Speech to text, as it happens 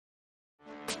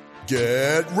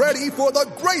Get ready for the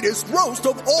greatest roast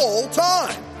of all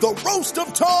time. The Roast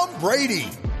of Tom Brady.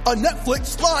 A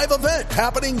Netflix live event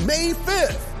happening May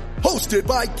 5th. Hosted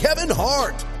by Kevin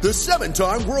Hart. The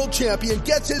 7-time world champion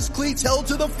gets his cleats held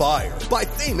to the fire by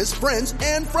famous friends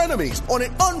and frenemies on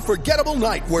an unforgettable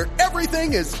night where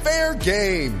everything is fair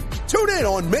game. Tune in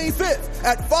on May 5th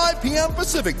at 5 p.m.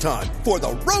 Pacific time for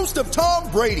the Roast of Tom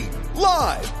Brady.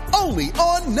 Live only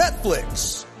on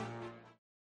Netflix.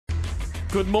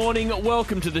 Good morning.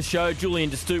 Welcome to the show. Julian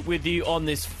DeStoop with you on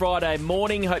this Friday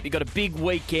morning. Hope you've got a big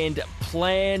weekend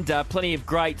planned. Plenty of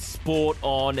great sport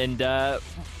on. And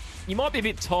you might be a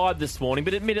bit tired this morning,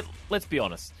 but admit it, let's be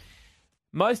honest.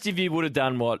 Most of you would have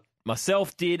done what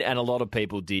myself did and a lot of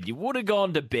people did. You would have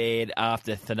gone to bed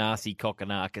after Thanasi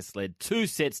Kokkinakis led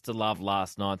 2-0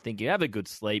 last night, thinking, have a good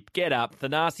sleep, get up.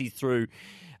 Thanasi through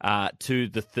to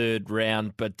the third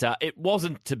round, but it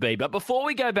wasn't to be. But before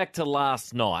we go back to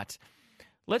last night,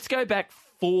 let's go back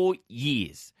 4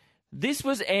 years. This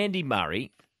was Andy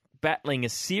Murray battling a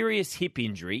serious hip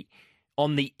injury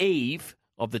on the eve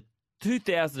of the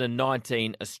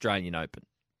 2019 Australian Open.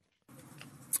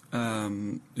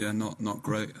 Not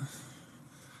great.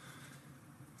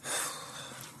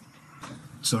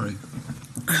 Sorry.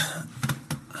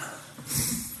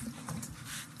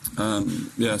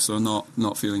 So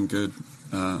not feeling good.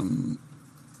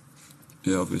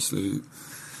 Obviously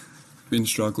been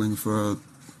struggling for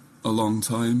a long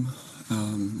time.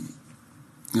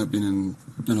 I've been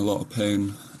in a lot of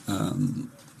pain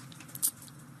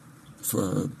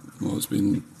for it's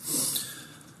been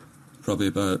probably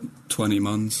about 20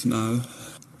 months now.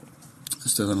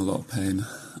 Still in a lot of pain,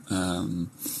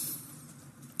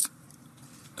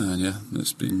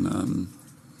 it's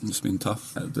been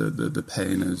tough. The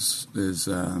pain is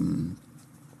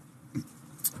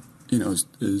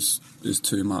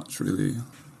too much, really,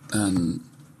 and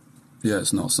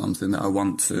it's not something that I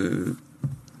want to.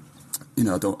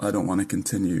 I don't want to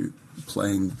continue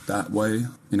playing that way.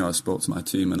 I spoke to my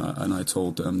team and I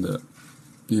told them that,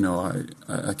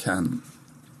 I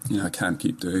can't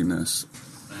keep doing this.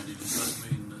 Andy, does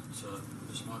that mean that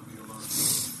this might be your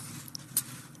last?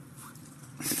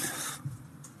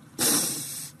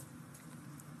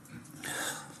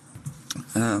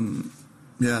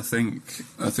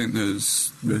 I think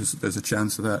there's a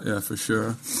chance of that. Yeah, for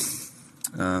sure.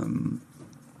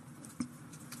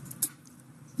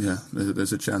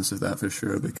 There's a chance of that for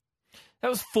sure. That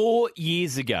was 4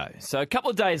 years ago. So a couple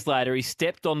of days later, he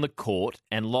stepped on the court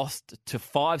and lost to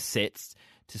 5 sets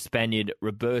to Spaniard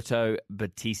Roberto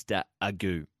Bautista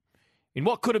Agut in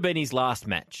what could have been his last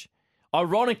match.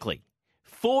 Ironically,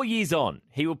 4 years on,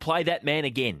 he will play that man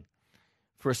again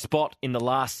for a spot in the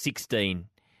last 16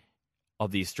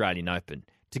 of the Australian Open.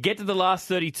 To get to the last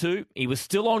 32, he was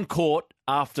still on court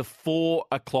after 4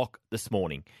 o'clock this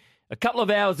morning. A couple of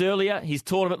hours earlier, his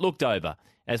tournament looked over,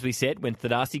 as we said, when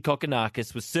Thanasi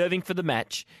Kokkinakis was serving for the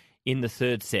match in the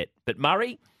third set. But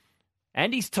Murray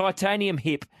and his titanium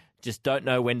hip just don't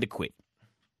know when to quit.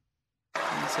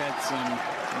 He's had some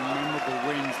memorable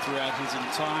wins throughout his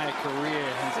entire career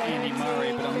as Andy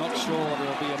Murray, but I'm not sure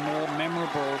there'll be a more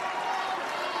memorable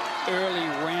early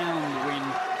round win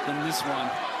than this one.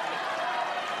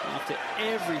 After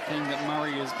everything that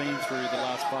Murray has been through the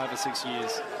last 5 or 6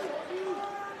 years.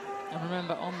 I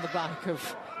remember on the back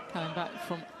of coming back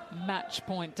from match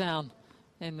point down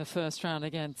in the first round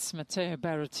against Matteo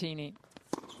Berrettini.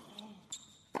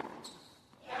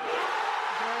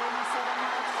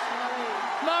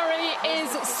 Murray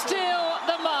is still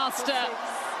the master.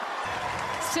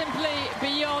 Simply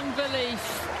beyond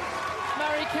belief.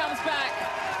 Murray comes back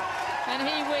and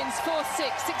he wins 4-6,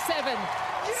 6-7,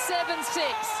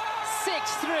 7-6,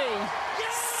 6-3,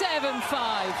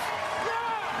 7-5.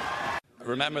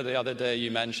 Remember the other day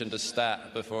you mentioned a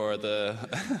stat before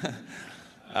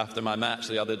after my match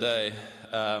the other day,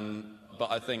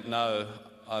 but I think now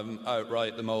I'm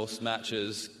outright the most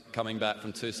matches coming back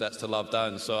from 2 sets to love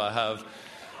down, so I have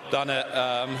done it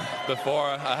before,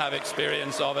 I have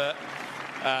experience of it,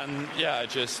 and I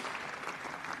just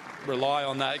rely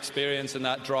on that experience and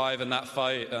that drive and that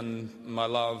fight and my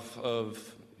love of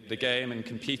the game and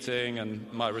competing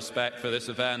and my respect for this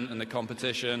event and the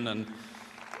competition, and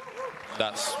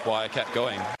that's why I kept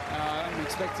going. I'm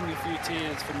expecting a few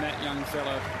tears from that young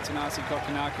fellow, Thanasi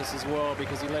Kokkinakis, as well,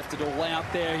 because he left it all out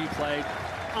there. He played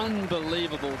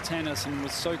unbelievable tennis and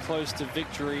was so close to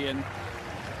victory, and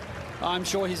I'm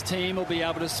sure his team will be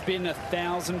able to spin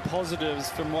 1,000 positives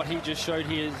from what he just showed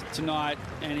here tonight,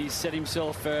 and he's set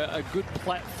himself a good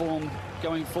platform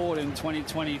going forward in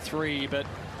 2023. But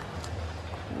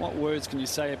What words can you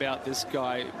say about this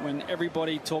guy when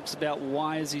everybody talks about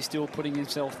why is he still putting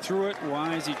himself through it?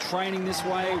 Why is he training this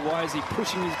way? Why is he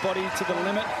pushing his body to the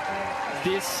limit?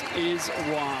 This is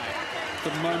why. For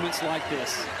moments like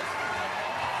this.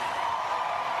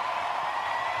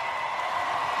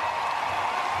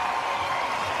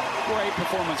 Great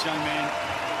performance, young man.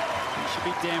 You should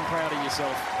be damn proud of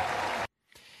yourself.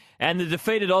 And the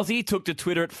defeated Aussie took to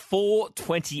Twitter at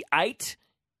 4:28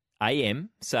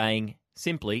 a.m. saying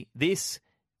simply, "This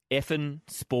effing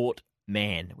sport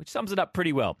man," which sums it up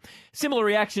pretty well. Similar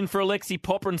reaction for Alexi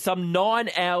Popyrin some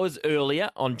 9 hours earlier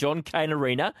on John Cain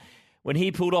Arena when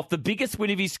he pulled off the biggest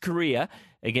win of his career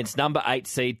against number 8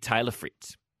 seed Taylor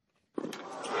Fritz.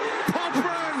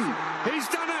 Popyrin! He's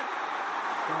done it!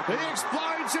 He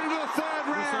explodes into the third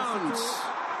round.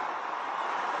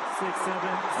 A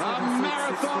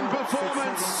marathon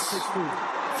performance.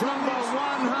 Number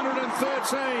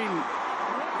 113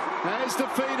 has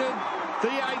defeated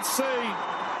the 8 seed.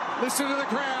 Listen to the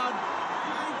crowd.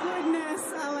 My goodness,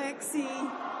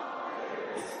 Alexi.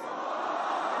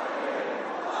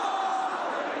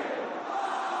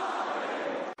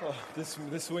 Oh,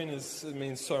 this win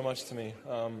means so much to me.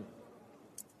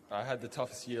 I had the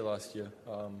toughest year last year.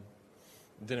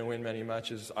 Didn't win many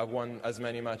matches. I won as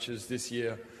many matches this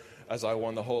year as I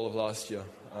won the whole of last year.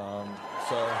 And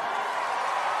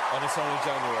it's only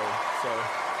January, so.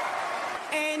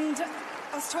 And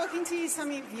I was talking to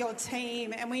some of your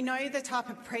team, and we know the type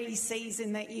of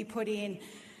pre-season that you put in.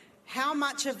 How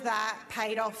much of that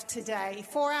paid off today?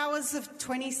 4 hours of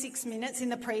 26 minutes in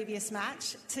the previous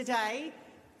match. Today,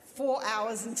 4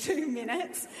 hours and 2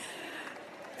 minutes.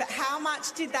 But how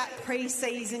much did that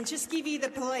pre-season just give you the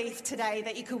belief today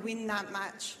that you could win that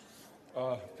match?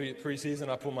 Pre-season,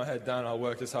 I put my head down. I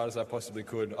worked as hard as I possibly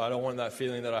could. I don't want that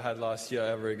feeling that I had last year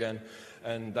ever again.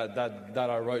 And that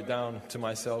I wrote down to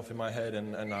myself in my head.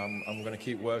 And I'm going to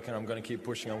keep working. I'm going to keep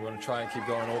pushing. I'm going to try and keep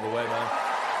going all the way, man.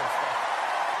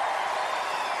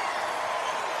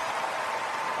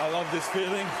 I love this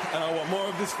feeling, and I want more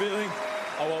of this feeling.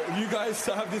 I want you guys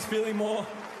to have this feeling more.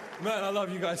 Man, I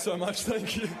love you guys so much.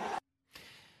 Thank you.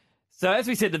 So as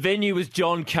we said, the venue was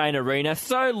John Cain Arena.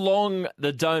 So long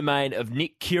the domain of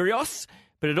Nick Kyrgios,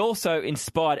 but it also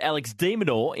inspired Alex de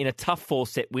Minaur in a tough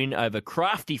 4-set win over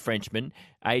crafty Frenchman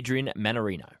Adrian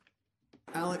Manarino.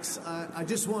 Alex, I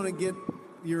just want to get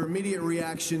your immediate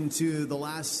reaction to the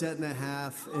last set and a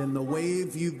half and the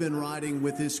wave you've been riding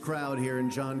with this crowd here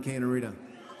in John Cain Arena.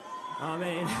 I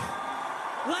mean,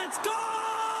 let's go!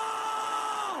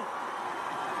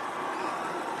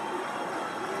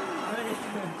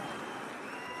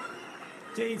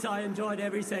 Geez, I enjoyed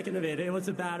every second of it. It was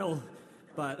a battle,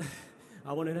 but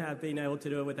I wouldn't have been able to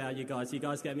do it without you guys. You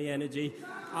guys gave me energy.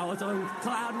 I was on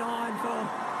cloud 9 for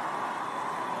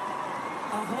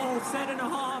a whole set and a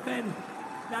half, and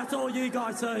that's all you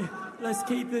guys. So let's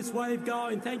keep this wave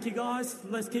going. Thank you, guys.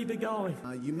 Let's keep it going.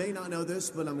 You may not know this,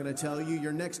 but I'm going to tell you,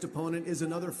 your next opponent is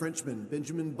another Frenchman.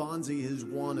 Benjamin Bonzi has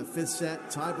won a 5th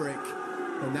set tiebreak,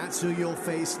 and that's who you'll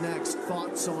face next.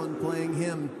 Thoughts on playing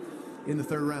him in the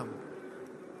 3rd round?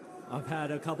 I've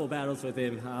had a couple battles with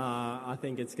him. I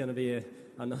think it's going to be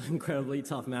an incredibly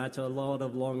tough match, a lot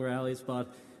of long rallies,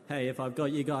 but hey, if I've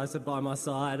got you guys by my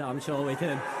side, I'm sure we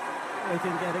can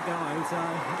get it going. So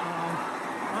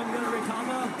I'm going to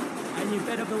recover, and you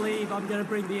better believe I'm going to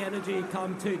bring the energy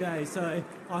come 2 days. So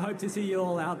I hope to see you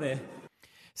all out there.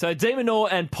 So de Minaur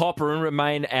and Popyrin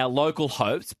remain our local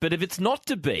hopes, but if it's not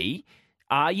to be,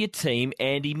 are your team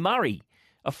Andy Murray?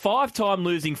 A 5-time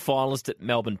losing finalist at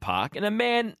Melbourne Park, and a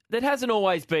man that hasn't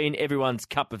always been everyone's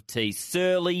cup of tea.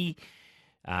 Surly,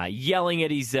 yelling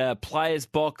at his players'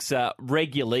 box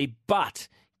regularly, but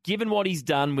given what he's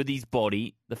done with his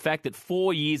body, the fact that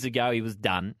 4 years ago he was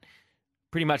done,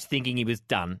 pretty much thinking he was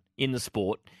done in the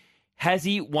sport, has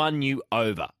he won you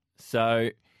over? So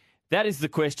that is the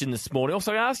question this morning.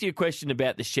 Also, I asked you a question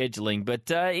about the scheduling, but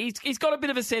he's got a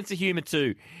bit of a sense of humour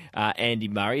too, Andy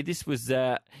Murray. This was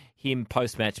him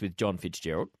post-match with John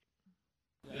Fitzgerald.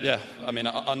 Yeah, I mean,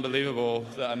 unbelievable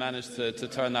that I managed to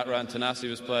turn that around. Tanasi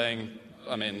was playing,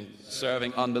 I mean,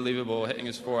 serving unbelievable, hitting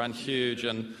his forehand huge,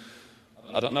 and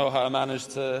I don't know how I managed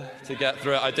to get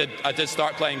through it. I did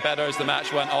start playing better as the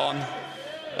match went on,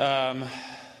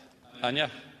 and yeah,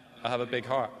 I have a big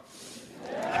heart.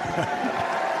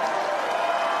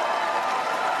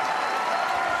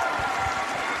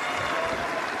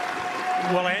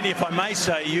 Well, Andy, if I may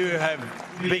say, you have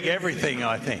big everything,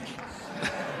 I think.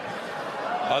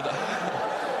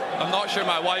 I'm not sure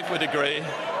my wife would agree.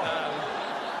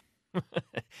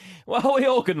 Well, we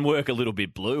all can work a little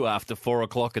bit blue after 4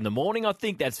 o'clock in the morning. I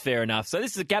think that's fair enough. So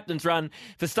this is a captain's run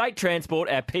for State Transport.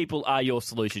 Our people are your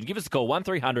solution. Give us a call,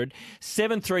 1300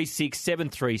 736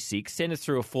 736. Send us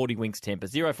through a 40 Winks temper,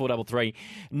 0433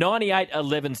 98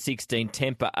 11 16.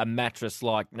 Temper, a mattress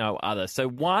like no other. So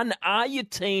one, are you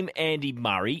team Andy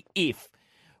Murray if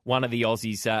one of the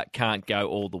Aussies can't go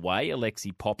all the way,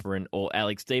 Alexi Popyrin or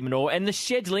Alex de Minaur? And the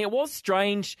scheduling, it was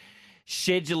strange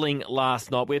scheduling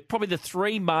last night, where probably the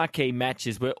three marquee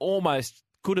matches were almost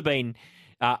could have been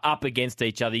up against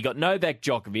each other. You got Novak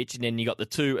Djokovic, and then you got the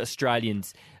two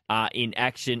Australians in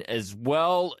action as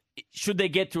well. Should they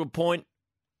get to a point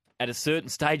at a certain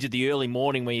stage of the early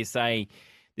morning where you say,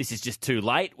 this is just too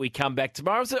late, we come back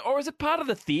tomorrow? Or is it part of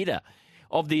the theatre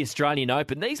of the Australian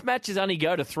Open? These matches only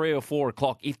go to 3 or 4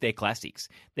 o'clock if they're classics.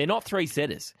 They're not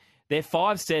 3-setters. They're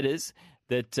 5-setters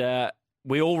that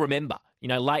we all remember. You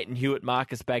know, Leighton Hewitt,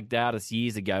 Marcus Baghdatis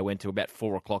years ago went to about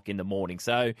 4 o'clock in the morning.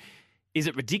 So is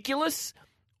it ridiculous,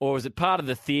 or is it part of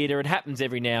the theatre? It happens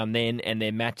every now and then, and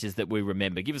they're matches that we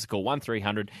remember. Give us a call,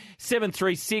 1300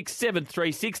 736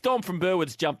 736. Dom from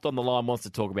Burwood's jumped on the line, wants to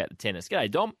talk about the tennis.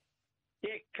 G'day, Dom.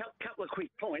 Yeah, couple of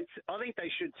quick points. I think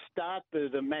they should start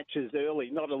the matches early,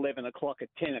 not 11 o'clock at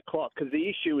 10 o'clock, because the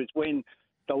issue is when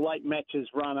the late matches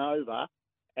run over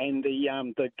and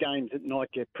the games at night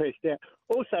get pressed out.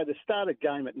 Also, to start a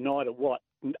game at night at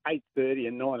 8:30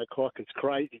 and 9 o'clock is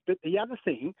crazy. But the other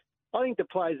thing, I think the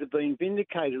players have been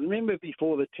vindicated. Remember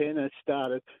before the tennis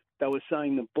started, they were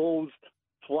saying the balls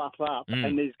fluff up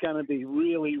and there's going to be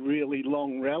really, really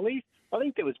long rallies. I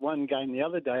think there was one game the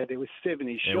other day, there was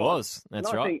 70 shots. It was,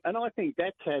 that's right. I think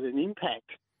that's had an impact.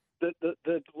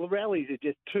 The rallies are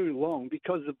just too long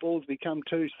because the balls become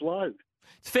too slow.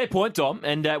 It's a fair point, Dom,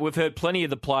 and we've heard plenty of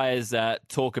the players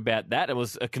talk about that. It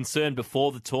was a concern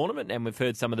before the tournament, and we've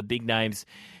heard some of the big names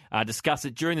discuss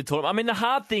it during the tournament. I mean, the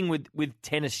hard thing with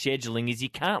tennis scheduling is you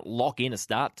can't lock in a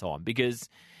start time because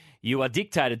you are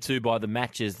dictated to by the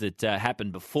matches that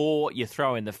happened before. You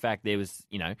throw in the fact there was,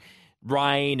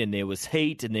 rain and there was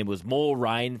heat and there was more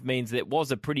rain. It means that it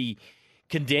was a pretty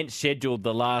condensed schedule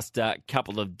the last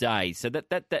couple of days. So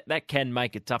that can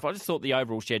make it tough. I just thought the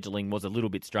overall scheduling was a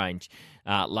little bit strange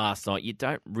last night. You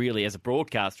don't really, as a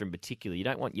broadcaster in particular, you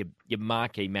don't want your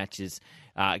marquee matches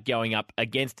going up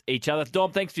against each other.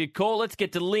 Dom, thanks for your call. Let's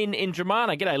get to Lynn in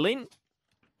Dramana. G'day, Lynn.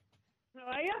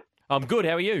 How are you? I'm good.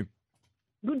 How are you?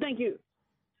 Good, thank you.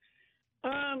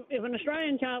 If an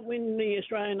Australian can't win the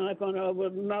Australian Open, I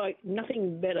would like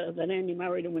nothing better than Andy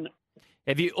Murray to win it.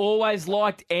 Have you always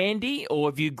liked Andy, or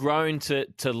have you grown to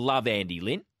love Andy,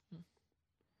 Lynn?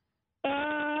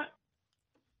 I've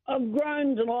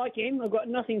grown to like him. I've got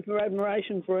nothing for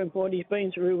admiration for him for what he's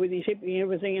been through with his hip and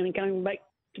everything, and coming back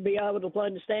to be able to play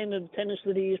the standard of tennis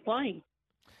that he is playing.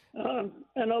 And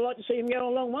I'd like to see him go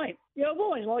a long way. Yeah, I've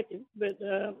always liked him, but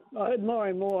I admire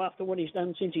him more after what he's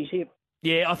done since his hip.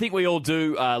 Yeah, I think we all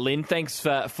do, Lynn. Thanks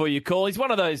for your call. He's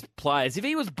one of those players, if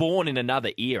he was born in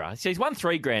another era, so he's won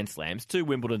 3 Grand Slams, 2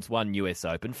 Wimbledons, 1 US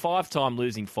Open, 5-time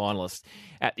losing finalist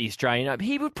at the Australian Open.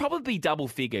 He would probably be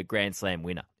double-figure Grand Slam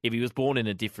winner if he was born in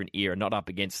a different era, not up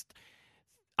against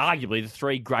arguably the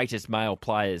 3 greatest male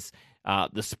players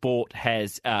the sport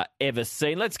has ever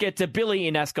seen. Let's get to Billy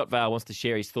in Ascot Vale, wants to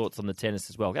share his thoughts on the tennis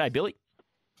as well. Hey, Billy.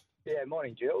 Yeah,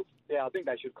 morning, Jill. Yeah, I think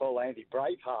they should call Andy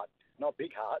Braveheart, not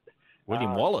Big Heart.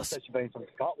 William Wallace. Especially being from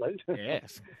Scotland.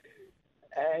 Yes.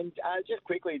 And just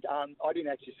quickly, I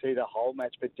didn't actually see the whole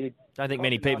match, but did... I don't think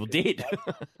many people did.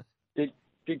 Did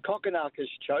Kokkinakis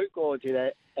choke, or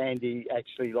did Andy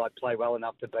actually play well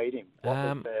enough to beat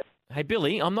him? Hey,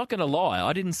 Billy, I'm not going to lie.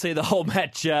 I didn't see the whole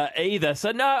match either.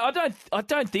 So, no, I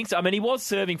don't think so. I mean, he was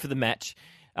serving for the match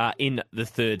in the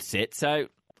third set, so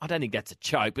I don't think that's a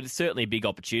choke, but it's certainly a big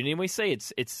opportunity. And we see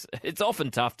it's often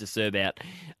tough to serve out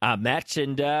a match.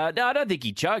 And no, I don't think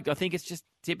he choked. I think it's just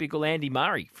typical Andy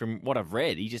Murray from what I've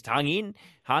read. He just hung in,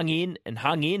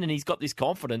 and he's got this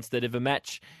confidence that if a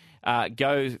match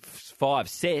goes 5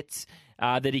 sets,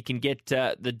 that he can get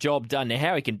the job done. Now,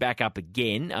 how he can back up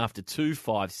again after 2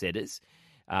 5-setters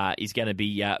is going to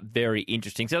be very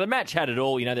interesting. So the match had it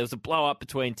all. There was a blow-up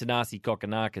between Thanasi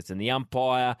Kokkinakis and the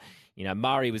umpire.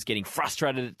 Murray was getting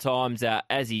frustrated at times,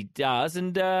 as he does.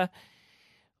 And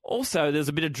also, there was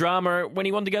a bit of drama when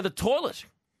he wanted to go to the toilet.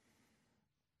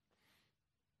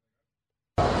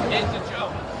 It's a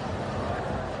joke.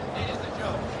 It is a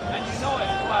joke. And you know it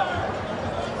as well.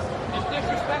 It's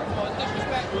disrespectful. It's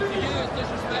disrespectful to you. It's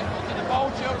disrespectful to the ball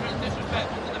children. It's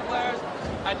disrespectful to the players.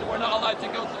 And we're not allowed to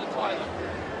go to the toilet.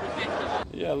 Ridiculous.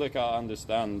 Yeah, look, I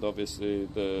understand, obviously,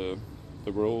 the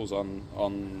the rules on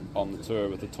the tour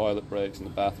with the toilet breaks and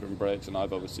the bathroom breaks, and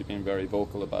I've obviously been very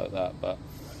vocal about that. But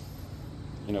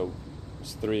you know,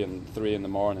 it's 3 in the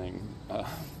morning.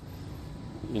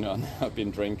 You know, I've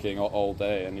been drinking all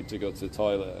day. I need to go to the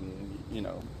toilet, and you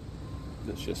know,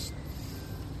 it's just,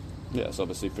 yeah, it's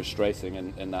obviously frustrating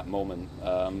in that moment.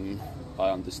 I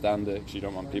understand it, because you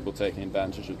don't want people taking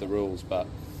advantage of the rules, but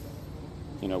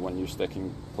you know, when you're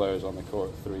sticking players on the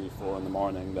court 3, 4 in the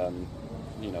morning, then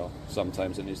you know,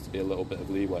 sometimes it needs to be a little bit of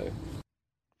leeway.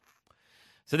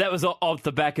 So that was off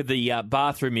the back of the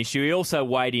bathroom issue. He also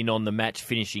weighed in on the match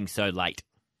finishing so late.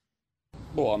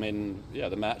 Well, I mean, yeah,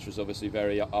 the match was obviously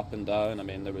very up and down. I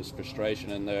mean, there was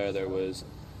frustration in there, there was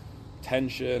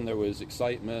tension, there was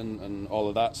excitement and all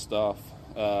of that stuff.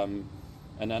 And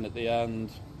then at the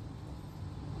end,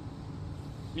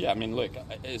 yeah, I mean, look,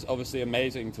 it's obviously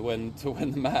amazing to win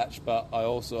the match, but I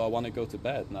want to go to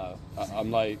bed now.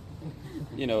 I'm like,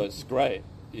 you know, it's great,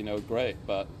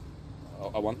 but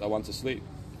I want to sleep.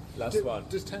 Last one.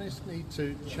 Does tennis need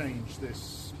to change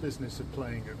this business of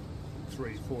playing at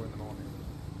 3, 4 in the morning?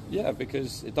 Yeah,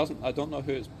 because it doesn't. I don't know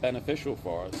who it's beneficial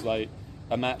for. It's like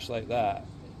a match like that.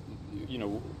 You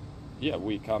know, yeah,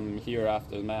 we come here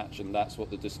after the match, and that's what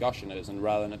the discussion is. And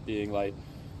rather than it being like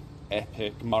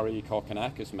epic Murray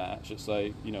Kokkinakis match, it's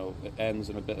like, you know, it ends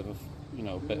in a bit of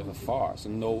a farce.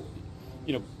 And no,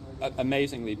 you know,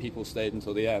 amazingly, people stayed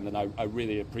until the end, and I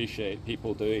really appreciate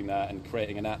people doing that and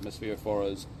creating an atmosphere for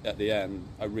us at the end.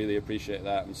 I really appreciate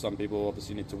that. And some people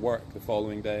obviously need to work the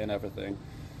following day and everything.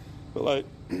 But like,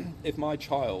 if my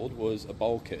child was a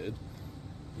ball kid,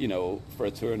 you know, for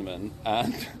a tournament,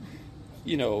 and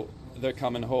you know, they're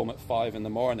coming home at 5 in the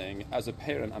morning, as a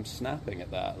parent, I'm snapping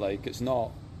at that. Like, it's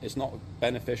not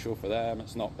beneficial for them.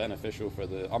 It's not beneficial for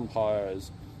the umpires,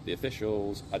 the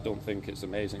officials. I don't think it's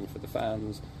amazing for the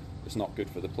fans. It's not good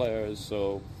for the players.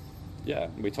 So, yeah,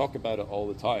 we talk about it all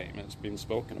the time. It's been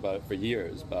spoken about for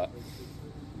years. But,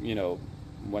 you know,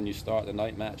 when you start the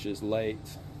night matches late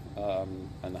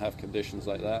and have conditions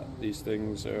like that, these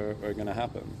things are going to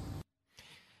happen.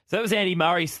 So that was Andy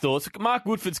Murray's thoughts. Mark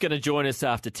Woodford's going to join us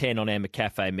after 10 on our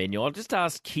McCafe menu. I'll just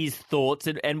ask his thoughts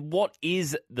and what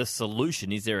is the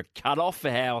solution? Is there a cut-off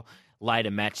for how late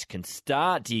a match can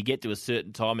start? Do you get to a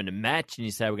certain time in a match and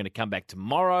you say we're going to come back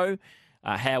tomorrow?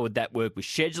 How would that work with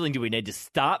scheduling? Do we need to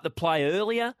start the play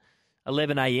earlier,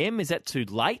 11 a.m.? Is that too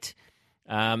late?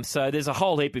 So there's a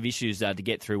whole heap of issues to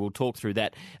get through. We'll talk through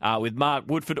that with Mark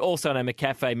Woodford. Also on our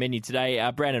McCafe menu today,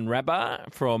 Brandon Rabba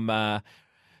from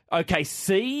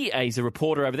OKC. He's a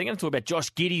reporter over there. Going to talk about Josh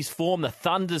Giddey's form, the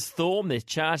Thunder's form. They're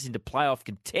charged into playoff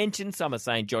contention. Some are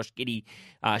saying Josh Giddey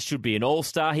should be an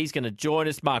all-star. He's going to join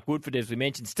us. Mark Woodford, as we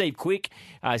mentioned. Steve Quick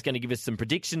is going to give us some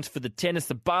predictions for the tennis,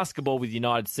 the basketball with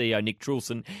United CEO Nick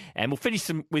Trulson. And we'll finish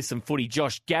with some footy.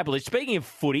 Josh Gabelich. Speaking of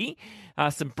footy,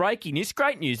 some breaking news.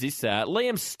 Great news this.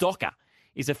 Liam Stocker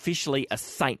is officially a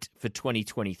Saint for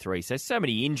 2023. So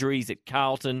many injuries at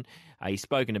Carlton. He's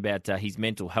spoken about his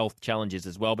mental health challenges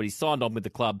as well, but he's signed on with the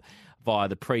club via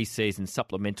the pre-season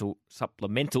supplemental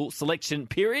selection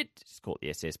period. Just call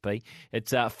it the SSP.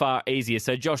 It's far easier.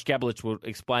 So Josh Gabelich will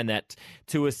explain that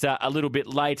to us a little bit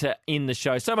later in the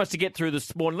show. So much to get through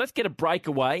this morning. Let's get a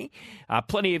breakaway.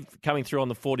 Plenty of coming through on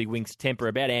the 40 Winks temper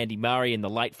about Andy Murray and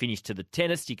the late finish to the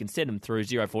tennis. You can send them through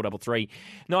 0433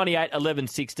 98 11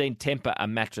 16. Temper a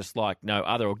mattress like no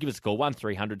other. Or give us a call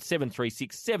 1300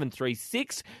 736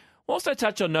 736. We'll also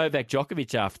touch on Novak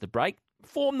Djokovic after the break.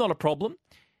 Form not a problem.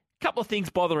 Couple of things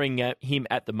bothering him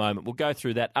at the moment. We'll go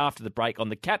through that after the break on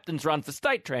the Captain's Run for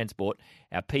State Transport.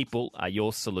 Our people are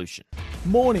your solution.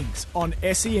 Mornings on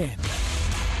SEN.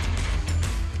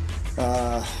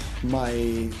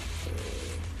 My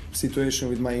situation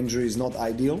with my injury is not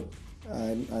ideal.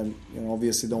 I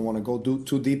obviously don't want to go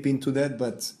too deep into that,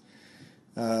 but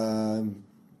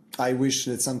I wish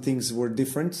that some things were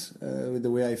different with the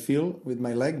way I feel with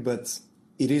my leg, but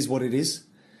it is what it is,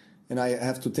 and I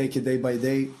have to take it day by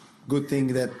day. Good thing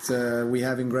that we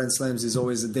have in Grand Slams is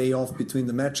always a day off between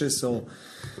the matches, so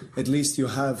at least you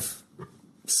have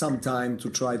some time to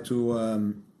try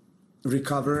to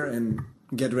recover and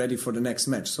get ready for the next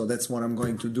match. So that's what I'm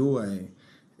going to do. I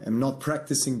am not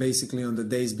practicing basically on the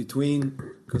days between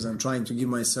because I'm trying to give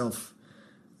myself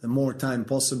the more time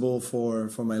possible for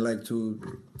my leg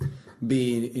to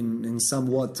be in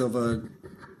somewhat of a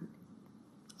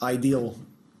ideal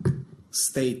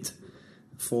state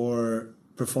for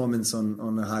performance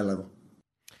on a high level.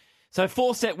 So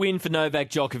 4-set win for Novak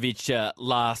Djokovic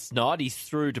last night. He's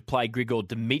through to play Grigor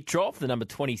Dimitrov, the number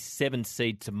 27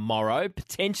 seed, tomorrow.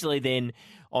 Potentially then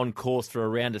on course for a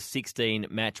round of 16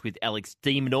 match with Alex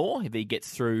de Minaur if he gets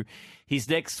through his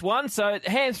next one. So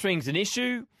hamstring's an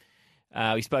issue.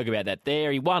 We spoke about that there.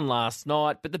 He won last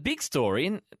night. But the big story,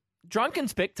 and drunken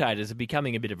spectators are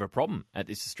becoming a bit of a problem at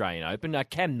this Australian Open.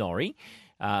 Cam Norrie,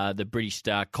 the British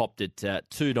star, copped it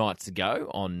 2 nights ago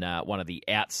on one of the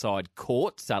outside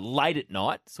courts, late at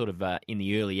night, sort of in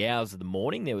the early hours of the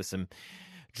morning. There were some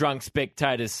drunk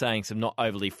spectators saying some not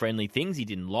overly friendly things. He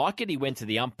didn't like it. He went to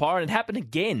the umpire, and it happened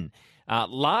again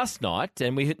last night.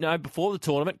 And we know before the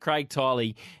tournament, Craig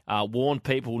Tiley warned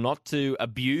people not to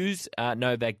abuse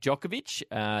Novak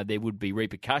Djokovic. There would be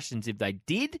repercussions if they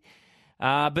did.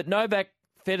 But Novak,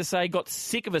 fair to say, got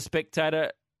sick of a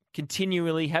spectator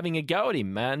continually having a go at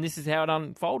him, and this is how it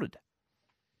unfolded.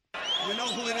 You know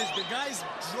who it is? The guy's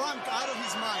drunk out of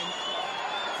his mind.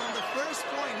 From the first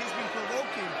point, he's been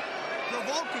provoking.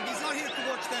 He's not here to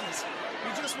watch tennis.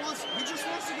 He just wants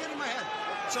to get in my head.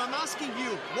 So I'm asking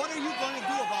you, what are you going to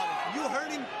do about it? You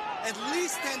heard him at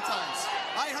least 10 times.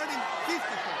 I heard him 50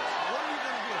 times. What are you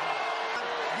going to do about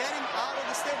it? Get him out of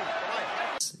the stadium. Right.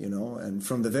 You know, and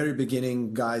from the very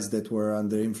beginning, guys that were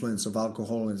under influence of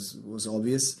alcohol was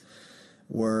obvious.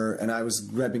 And I was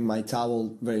grabbing my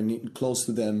towel very close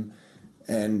to them,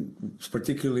 and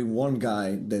particularly one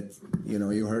guy that, you know,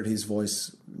 you heard his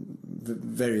voice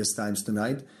various times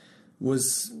tonight,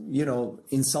 was, you know,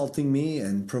 insulting me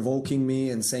and provoking me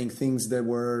and saying things that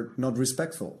were not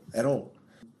respectful at all.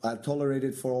 I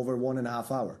tolerated for over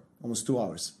 1.5 hours, almost 2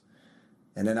 hours.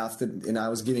 And then I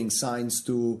was giving signs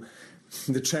to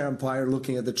the chair umpire,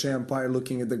 looking at the chair umpire,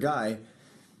 looking at the guy.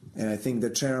 And I think the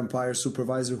chair umpire,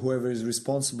 supervisor, whoever is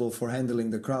responsible for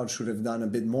handling the crowd should have done a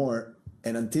bit more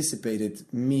and anticipated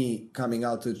me coming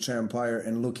out to the chair umpire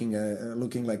and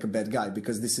looking like a bad guy,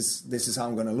 because this is how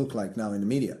I'm going to look like now in the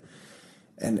media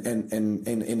and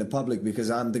in the public,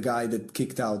 because I'm the guy that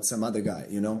kicked out some other guy.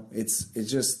 You know, it's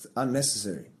just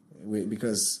unnecessary,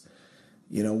 because,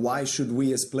 you know, why should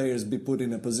we as players be put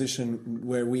in a position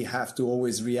where we have to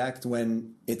always react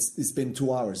when it's been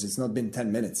 2 hours? It's not been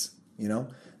 10 minutes. You know,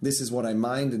 this is what I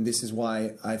mind, and this is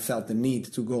why I felt the need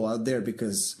to go out there,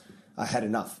 because I had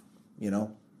enough. You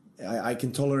know, I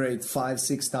can tolerate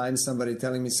 5-6 times somebody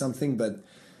telling me something, but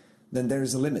then there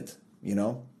is a limit, you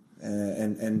know,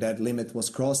 and that limit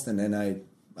was crossed. And then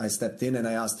I stepped in and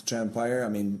I asked the chair umpire, I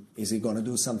mean, is he going to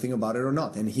do something about it or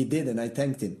not? And he did, and I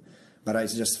thanked him. But I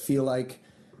just feel like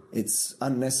it's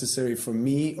unnecessary for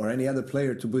me or any other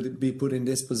player to be put in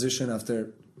this position after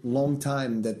a long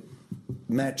time that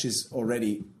match is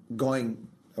already going,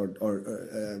 or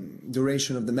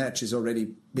duration of the match is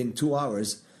already been 2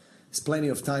 hours. It's plenty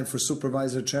of time for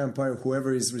supervisor, chair umpire,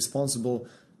 whoever is responsible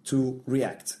to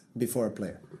react before a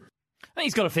player. I think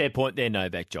he's got a fair point there,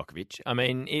 Novak Djokovic. I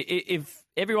mean, if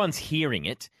everyone's hearing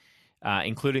it,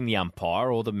 including the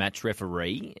umpire or the match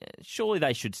referee, surely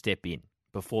they should step in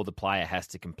before the player has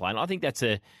to complain. I think that's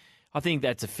a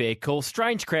fair call.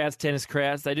 Strange crowds, tennis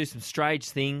crowds, they do some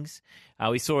strange things.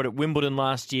 We saw it at Wimbledon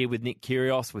last year with Nick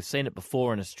Kyrgios. We've seen it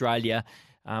before in Australia.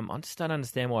 I just don't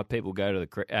understand why people go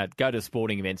to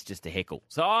sporting events just to heckle.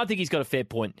 So I think he's got a fair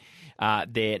point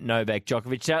there, Novak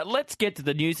Djokovic. Let's get to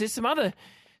the news. There's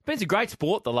been some great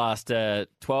sport the last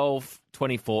 12,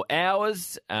 24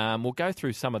 hours. We'll go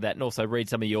through some of that and also read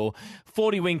some of your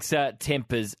 40 Winks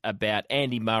tempers about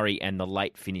Andy Murray and the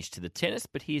late finish to the tennis.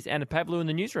 But here's Anna Pavlou in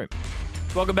the newsroom.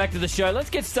 Welcome back to the show. Let's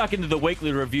get stuck into the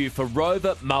weekly review for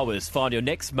Rover Mowers. Find your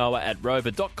next mower at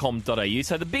rover.com.au.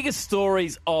 So the biggest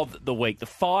stories of the week, the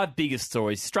 5 biggest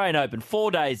stories, Australian Open,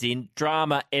 4 days in,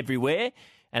 drama everywhere.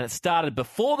 And it started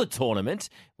before the tournament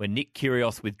when Nick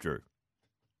Kyrgios withdrew.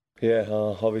 Yeah,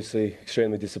 obviously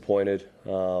extremely disappointed.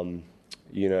 You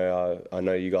know, I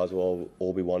know you guys will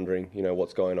all be wondering, you know,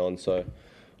 what's going on. So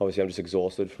obviously I'm just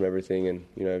exhausted from everything, and,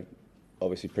 you know,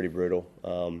 obviously pretty brutal.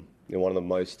 One of the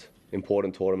most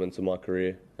important tournaments of my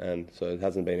career, and so it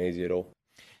hasn't been easy at all.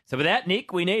 So without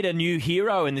Nick, we need a new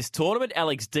hero in this tournament.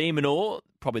 Alex de Minaur,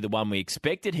 probably the one we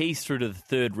expected. He's through to the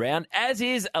third round, as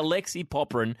is Alexei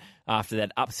Popyrin after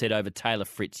that upset over Taylor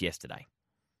Fritz yesterday.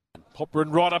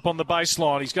 Popyrin right up on the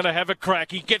baseline. He's going to have a crack.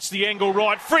 He gets the angle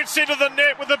right. Fritz into the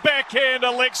net with the backhand.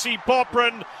 Alexei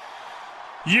Popyrin,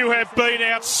 you have been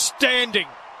outstanding.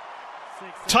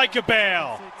 Take a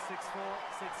bow.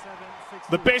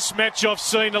 The best match I've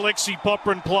seen Alexei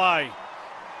Popyrin play.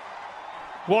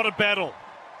 What a battle.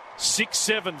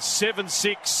 6-7,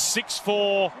 7-6,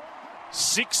 6-4,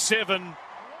 6-7,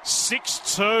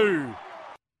 6-2.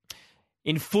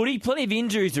 In footy, plenty of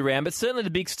injuries around, but certainly the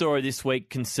big story this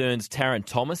week concerns Taron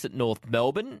Thomas at North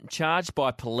Melbourne, charged by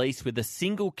police with a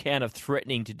single count of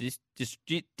threatening to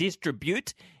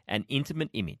distribute an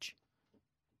intimate image.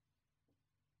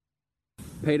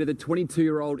 Peter, the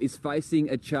 22-year-old is facing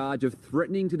a charge of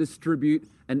threatening to distribute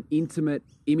an intimate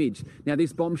image. Now,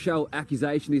 this bombshell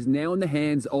accusation is now in the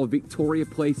hands of Victoria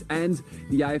Police and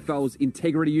the AFL's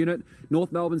Integrity Unit.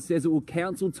 North Melbourne says it will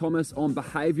counsel Thomas on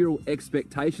behavioural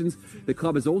expectations. The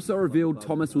club has also revealed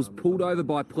Thomas was pulled over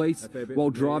by police while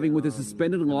driving with a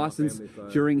suspended licence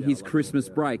during his Christmas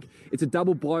break. It's a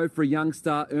double blow for a young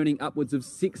star earning upwards of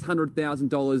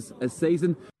 $600,000 a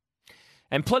season.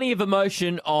 And plenty of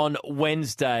emotion on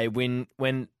Wednesday when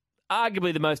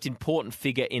arguably the most important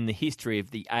figure in the history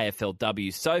of the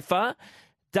AFLW so far,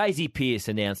 Daisy Pearce,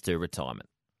 announced her retirement.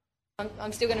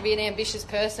 I'm still going to be an ambitious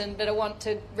person, but I want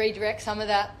to redirect some of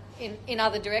that in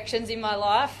other directions in my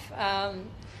life,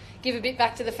 give a bit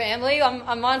back to the family.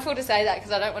 I'm mindful to say that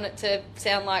because I don't want it to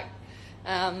sound like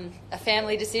a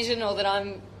family decision or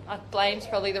that blame's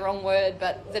probably the wrong word,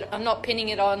 but that I'm not pinning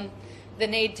it on the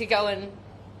need to go and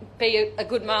be a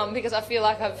good mum, because I feel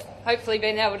like I've hopefully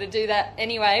been able to do that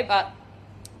anyway, but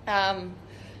and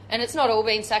it's not all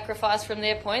been sacrificed from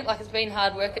their point. Like, it's been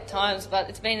hard work at times, but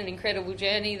it's been an incredible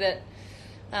journey that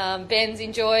Ben's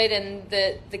enjoyed and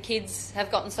the kids have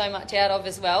gotten so much out of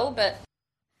as well.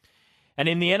 And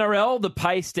in the NRL, the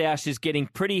pay stoush is getting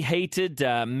pretty heated.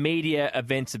 Media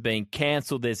events are being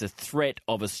cancelled. There's a threat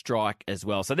of a strike as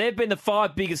well. So they've been the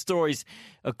 5 biggest stories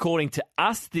according to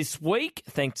us this week,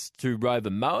 thanks to Rover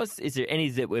Mowers. Is there any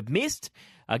that we've missed?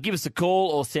 Give us a call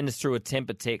or send us through a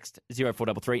temper text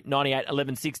 0433 98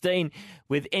 11 16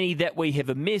 with any that we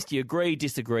have missed. You agree,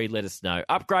 disagree, let us know.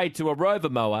 Upgrade to a Rover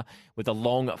mower with a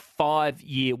long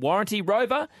 5-year warranty.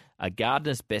 Rover, a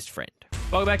gardener's best friend.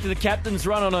 Welcome back to the Captain's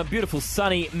Run on a beautiful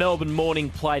sunny Melbourne morning.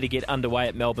 Play to get underway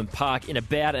at Melbourne Park in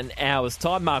about an hour's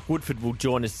time. Mark Woodford will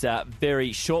join us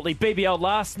very shortly. BBL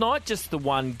last night, just the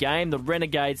one game. The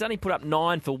Renegades only put up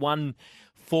 9 for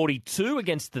 142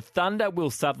 against the Thunder.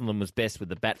 Will Sutherland was best with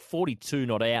the bat, 42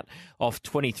 not out off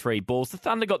 23 balls. The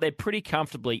Thunder got there pretty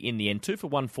comfortably in the end, 2 for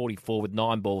 144 with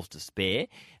 9 balls to spare.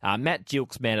 Matt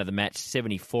Gilkes, man of the match,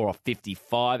 74 off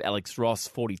 55. Alex Ross,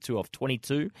 42 off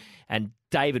 22. And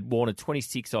David Warner,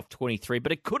 26 off 23.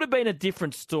 But it could have been a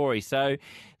different story. So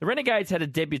the Renegades had a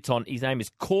debutant. His name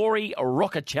is Corey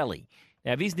Roccacelli.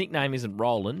 Now, if his nickname isn't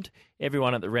Roland,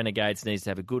 everyone at the Renegades needs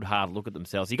to have a good hard look at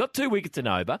themselves. He got 2 wickets and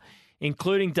over,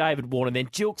 including David Warner. Then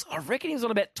Gilkes, I reckon he was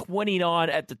on about 29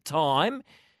 at the time,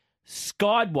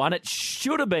 skied one. It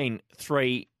should have been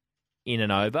 3 in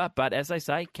and over. But as they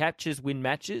say, catches win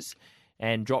matches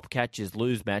and drop catches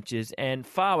lose matches. And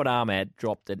Fawad Ahmad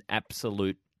dropped an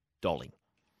absolute dolly.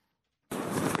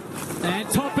 And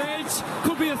top edge,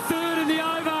 could be a third in the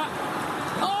over.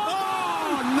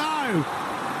 Oh, no!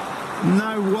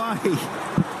 No way.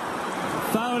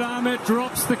 Fawad Ahmad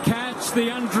drops the catch, the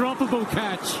undroppable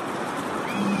catch.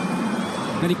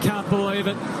 And he can't believe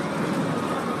it.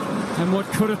 And what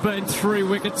could have been 3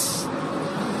 wickets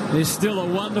is still a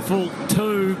wonderful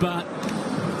 2, but...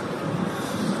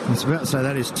 I was about to say,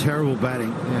 that is terrible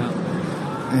batting. Yeah.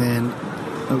 And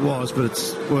it was, but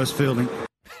it's worse fielding.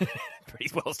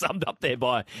 Pretty well summed up there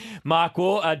by Mark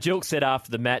Waugh. Gilkes said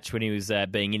after the match when he was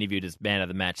being interviewed as man of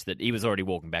the match that he was already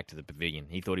walking back to the pavilion.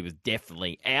 He thought he was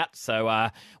definitely out. So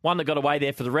one that got away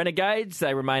there for the Renegades.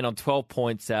 They remain on 12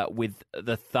 points with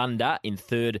the Thunder in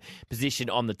 3rd position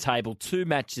on the table. 2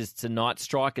 matches tonight.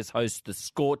 Strikers host the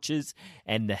Scorchers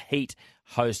and the Heat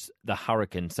host the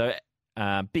Hurricanes. So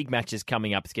big matches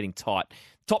coming up. It's getting tight.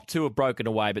 Top 2 have broken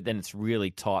away, but then it's really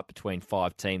tight between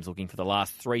 5 teams looking for the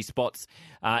last 3 spots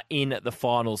in the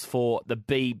finals for the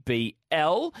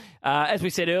BBL. As we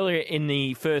said earlier in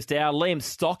the first hour, Liam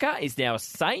Stocker is now a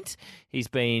Saint. He's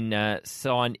been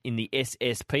signed in the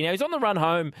SSP. Now, he's on the run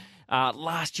home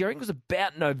last year. I think it was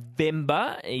about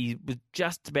November. He was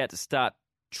just about to start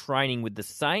training with the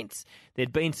Saints.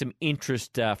 There'd been some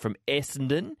interest from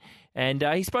Essendon, and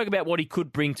he spoke about what he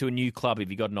could bring to a new club if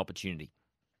he got an opportunity.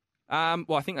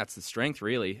 Well, I think that's the strength,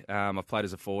 really. I've played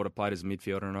as a forward, I've played as a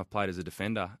midfielder, and I've played as a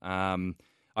defender.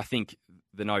 I think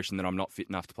the notion that I'm not fit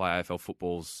enough to play AFL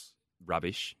football's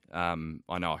rubbish. I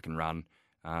know I can run.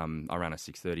 I ran a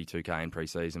 6:32k in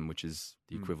pre-season, which is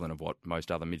the equivalent of what most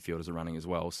other midfielders are running as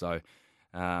well. So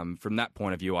from that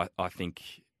point of view, I think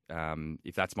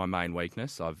if that's my main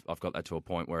weakness, I've got that to a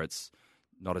point where it's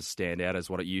not as standout as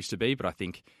what it used to be. But I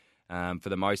think for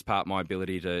the most part, my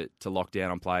ability to lock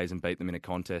down on players and beat them in a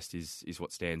contest is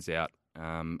what stands out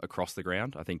across the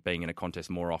ground. I think being in a contest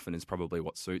more often is probably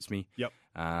what suits me. Yep.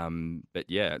 But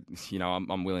yeah,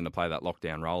 I'm willing to play that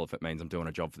lockdown role if it means I'm doing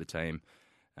a job for the team.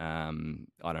 I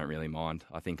don't really mind.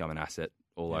 I think I'm an asset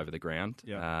all over the ground.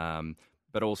 Yep.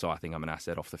 But also I think I'm an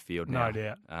asset off the field now. No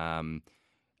doubt.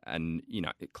 And,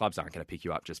 clubs aren't going to pick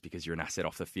you up just because you're an asset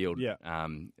off the field. Yeah.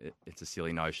 It's a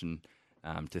silly notion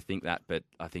to think that. But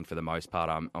I think for the most part,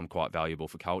 I'm quite valuable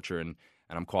for culture and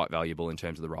I'm quite valuable in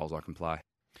terms of the roles I can play.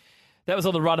 That was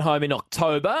on the run home in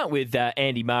October with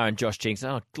Andy Marr and Josh Jenkins.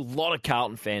 A lot of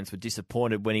Carlton fans were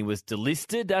disappointed when he was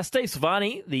delisted. Steve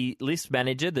Silvani, the list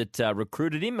manager that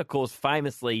recruited him, of course,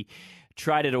 famously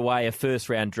traded away a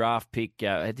first-round draft pick.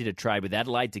 Did a trade with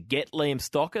Adelaide to get Liam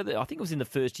Stocker. I think it was in the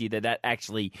first year that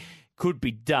actually could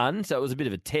be done. So it was a bit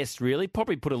of a test, really.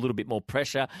 Probably put a little bit more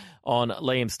pressure on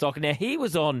Liam Stocker. Now, he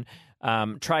was on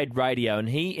Trade Radio, and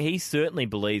he certainly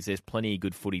believes there's plenty of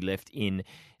good footy left in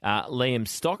Liam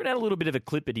Stocker. And had a little bit of a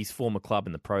clip at his former club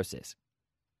in the process.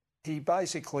 He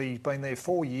basically been there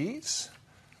 4 years.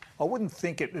 I wouldn't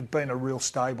think it had been a real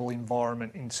stable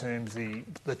environment in terms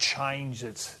of the change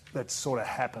that's sort of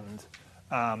happened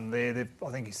there.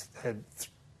 I think he's had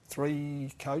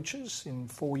 3 coaches in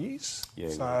 4 years.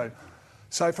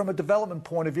 So from a development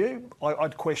point of view,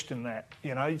 I'd question that.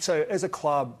 So as a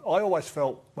club, I always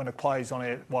felt when a player's on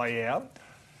their way out,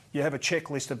 you have a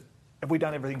checklist of have we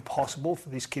done everything possible for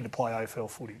this kid to play AFL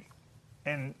footy,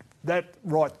 and that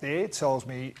right there tells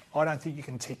me I don't think you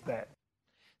can tick that.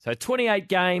 So 28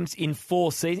 games in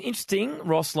 4 seasons. Interesting,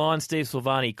 Ross Lyon, Steve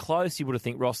Silvani close. You would have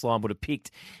think Ross Lyon would have picked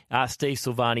Steve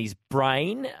Silvani's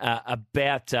brain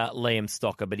about Liam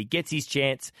Stocker, but he gets his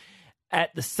chance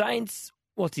at the Saints.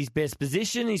 What's his best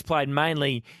position? He's played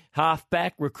mainly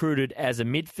halfback, recruited as a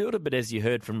midfielder, but as you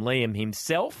heard from Liam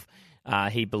himself,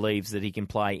 he believes that he can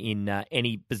play in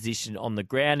any position on the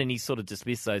ground, and he sort of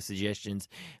dismissed those suggestions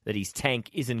that his tank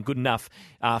isn't good enough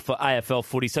for AFL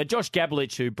footy. So Josh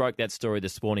Gabelich, who broke that story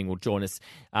this morning, will join us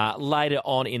later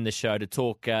on in the show to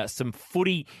talk some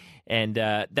footy and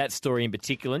that story in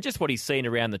particular, and just what he's seen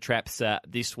around the traps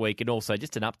this week, and also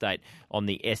just an update on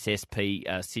the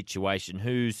SSP situation,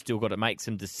 who's still got to make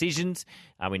some decisions.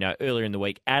 We know earlier in the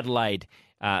week, Adelaide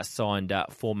signed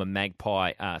former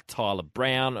Magpie Tyler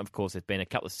Brown. Of course, there's been a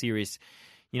couple of serious,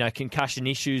 concussion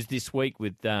issues this week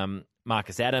with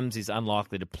Marcus Adams is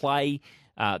unlikely to play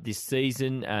this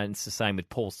season, and it's the same with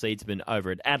Paul Seedsman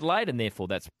over at Adelaide, and therefore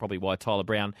that's probably why Tyler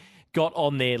Brown got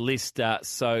on their list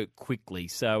so quickly.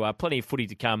 So plenty of footy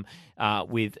to come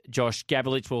with Josh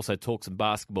Gabelich. We'll also talk some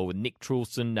basketball with Nick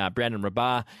Trulson. Brandon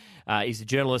Rabar is a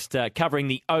journalist covering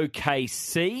the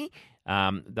OKC.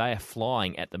 They are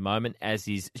flying at the moment, as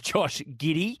is Josh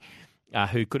Giddey,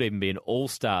 who could even be an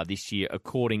all-star this year,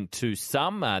 according to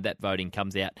some. That voting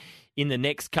comes out in the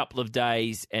next couple of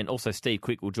days. And also Steve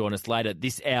Quick will join us later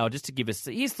this hour just to give us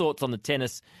his thoughts on the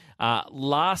tennis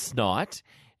last night,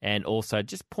 and also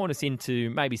just point us into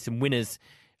maybe some winners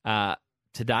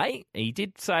today. He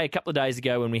did say a couple of days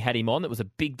ago when we had him on that it was a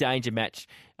big danger match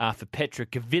for Petra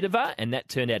Kvitova, and that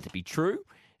turned out to be true.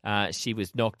 She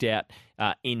was knocked out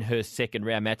in her second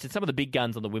round match. And some of the big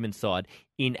guns on the women's side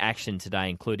in action today,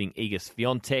 including Iga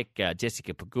Swiatek,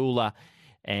 Jessica Pegula,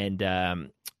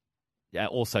 and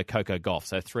also Coco Gauff.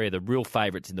 So 3 of the real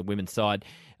favourites in the women's side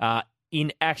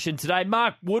in action today.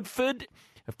 Mark Woodford,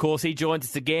 of course, he joins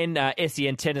us again,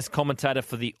 SEN tennis commentator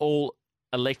for the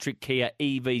all-electric Kia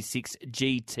EV6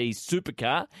 GT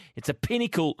supercar. It's a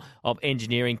pinnacle of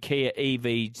engineering, Kia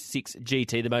EV6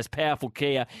 GT, the most powerful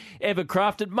Kia ever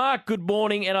crafted. Mark, good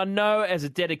morning. And I know as a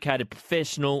dedicated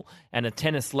professional and a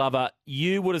tennis lover,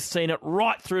 you would have seen it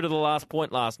right through to the last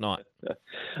point last night.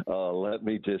 Oh, let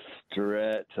me just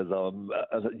stretch as I'm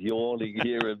yawning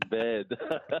here in bed.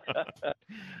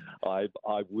 I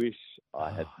wish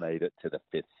I had made it to the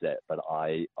 5th set, but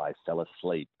I fell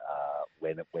asleep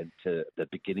when it went to the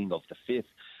beginning of the 5th.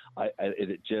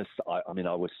 I mean,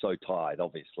 I was so tired,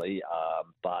 obviously,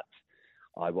 but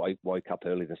I woke up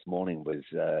early this morning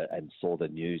and saw the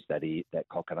news that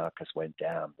Kokkinakis went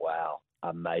down. Wow,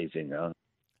 amazing, huh?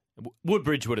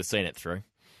 Woodbridge would have seen it through.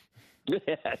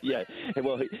 Yeah.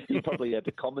 Well, he probably had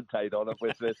to commentate on it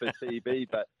with the TV,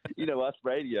 but us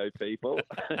radio people.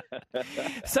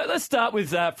 So let's start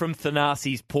with from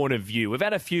Thanasi's point of view. We've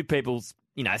had a few people,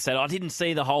 said I didn't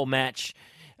see the whole match.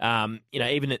 I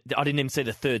didn't even see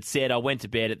the 3rd set. I went to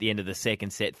bed at the end of the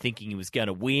 2nd set thinking he was going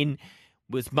to win.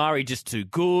 Was Murray just too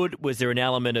good? Was there an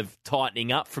element of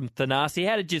tightening up from Thanasi?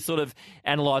 How did you sort of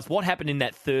analyse what happened in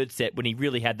that 3rd set when he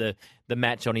really had the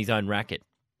match on his own racket?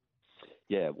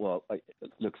 Yeah, well,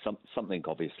 look, something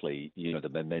obviously, the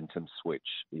momentum switch,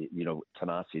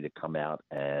 Thanasi to come out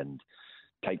and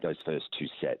take those first two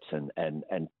sets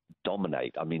and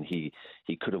dominate. I mean, he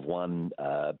could have won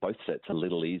both sets a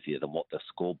little easier than what the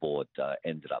scoreboard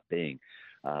ended up being.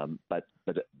 But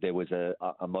there was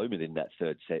a moment in that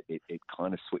third set, it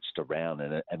kind of switched around,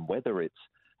 and whether it's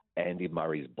Andy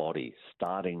Murray's body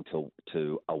starting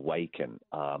to awaken,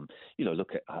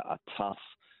 look at a tough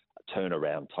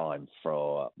turnaround time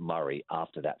for Murray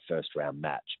after that first round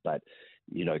match. But,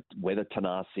 whether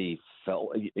Thanasi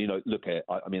felt,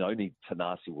 only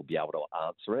Thanasi will be able to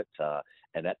answer it.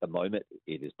 And at the moment,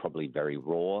 it is probably very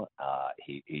raw.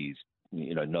 He's,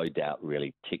 no doubt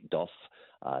really ticked off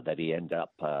that he ended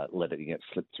up letting it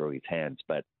slip through his hands.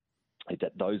 But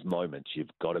at those moments, you've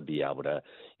got to be able to,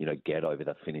 get over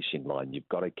the finishing line. You've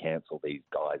got to cancel these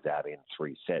guys out in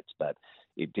 3 sets. But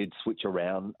it did switch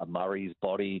around. Murray's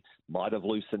body might have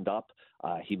loosened up.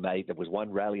 There was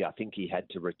one rally, I think he had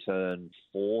to return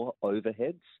 4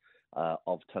 overheads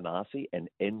of Thanasi and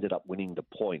ended up winning the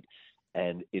point.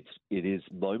 And it is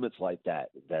moments like that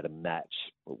a match,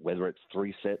 whether it's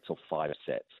 3 sets or 5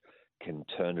 sets, can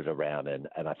turn it around. And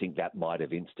I think that might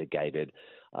have instigated,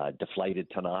 deflated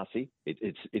Thanasi.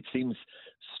 It seems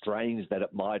strange that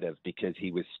it might have, because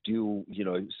he was still,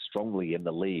 strongly in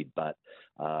the lead. But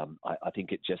I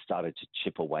think it just started to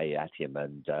chip away at him.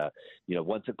 And,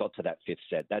 once it got to that 5th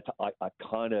set, I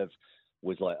kind of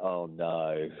was like, oh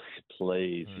no,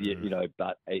 please,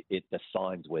 but the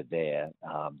signs were there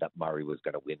that Murray was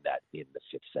going to win that in the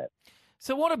 5th set.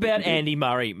 So what about Andy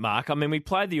Murray, Mark? I mean, we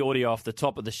played the audio off the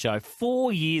top of the show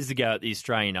 4 years ago at the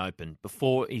Australian Open,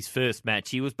 before his first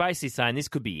match. He was basically saying, this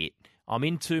could be it. I'm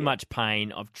in too much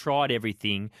pain. I've tried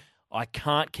everything. I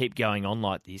can't keep going on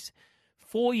like this.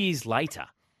 4 years later,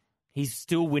 he's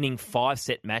still winning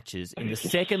 5-set matches in the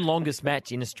second longest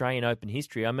match in Australian Open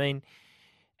history. I mean,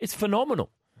 it's phenomenal.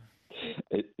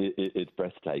 It's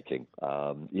breathtaking.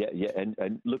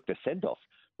 And look, the send-off.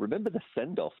 Remember the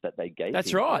send-off that they gave That's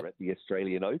him right. at the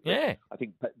Australian Open? Yeah. I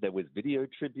think there was video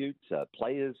tributes,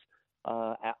 players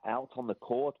out on the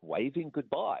court waving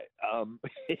goodbye.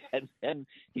 And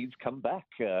he's come back.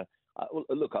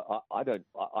 Look,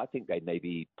 I think they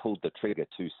maybe pulled the trigger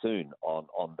too soon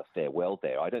on the farewell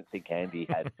there. I don't think Andy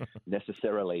had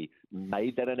necessarily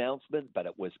made that announcement, but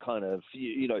it was kind of,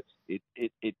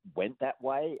 it went that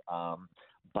way.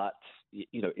 But,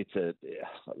 it's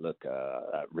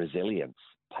resilience,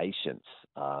 patience,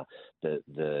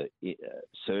 the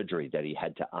surgery that he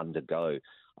had to undergo.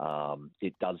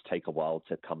 It does take a while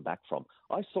to come back from.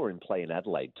 I saw him play in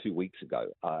Adelaide 2 weeks ago,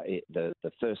 the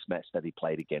first match that he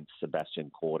played against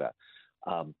Sebastian Korda.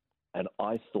 And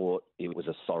I thought it was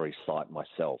a sorry sight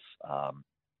myself.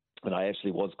 And I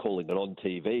actually was calling it on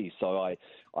TV. So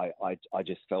I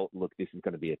just felt, look, this is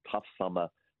going to be a tough summer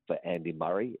for Andy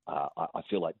Murray. I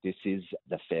feel like this is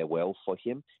the farewell for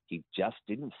him. He just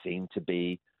didn't seem to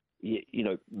be,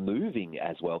 moving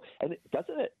as well. And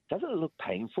doesn't it look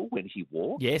painful when he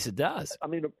walks? Yes, it does. I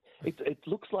mean, it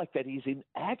looks like that he's in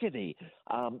agony.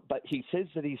 But he says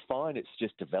that he's fine. It's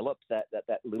just developed that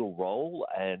little role.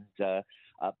 And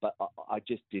but I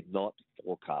just did not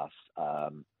forecast,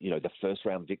 the first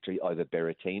round victory over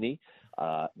Berrettini.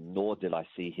 Nor did I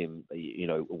see him,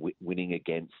 winning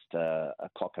against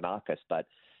Kokkinakis. But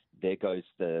there goes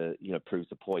proves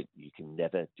the point. You can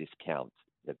never discount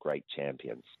the great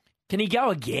champions. Can he go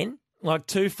again? Like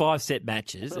 2 5-set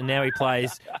matches, and now he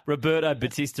plays Roberto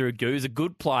Bautista Agut, who's a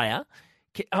good player.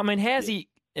 I mean, how's he,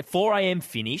 a 4 a.m.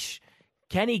 finish,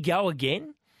 can he go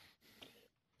again?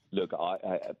 Look,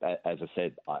 as I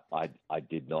said, I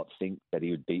did not think that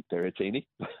he would beat Berrettini.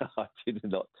 I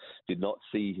did not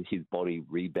see his body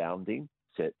rebounding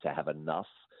to have enough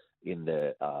in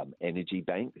the energy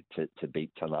bank to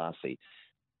beat Thanasi.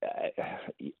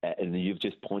 And you've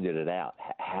just pointed it out.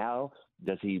 How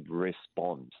does he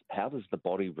respond? How does the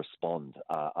body respond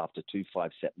after 2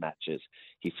 5-set matches?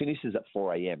 He finishes at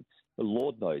 4 a.m. The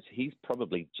Lord knows he's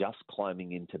probably just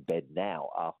climbing into bed now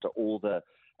after all the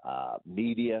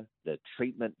media, the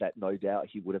treatment that no doubt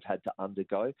he would have had to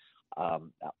undergo.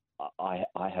 I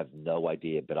have no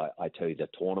idea, but I tell you, the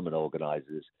tournament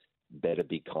organisers better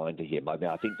be kind to him. I mean,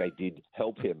 I think they did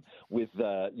help him with,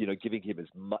 giving him as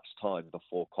much time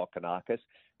before Kokkinakis.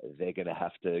 They're going to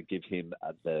have to give him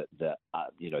the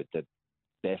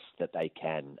best that they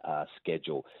can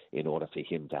schedule in order for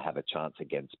him to have a chance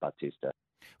against Bautista.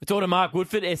 We're talking to Mark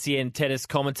Woodford, SEN tennis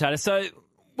commentator. So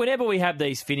whenever we have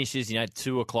these finishes,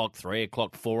 2 o'clock, 3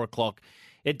 o'clock, 4 o'clock,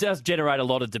 it does generate a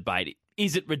lot of debate.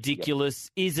 Is it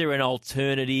ridiculous? Yep. Is there an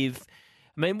alternative?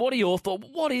 I mean, what are your thoughts?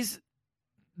 What is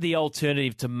the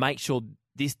alternative to make sure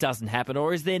this doesn't happen?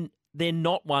 Or is there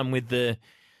not one with the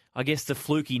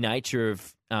fluky nature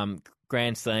of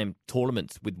Grand Slam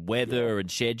tournaments with weather and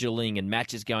scheduling and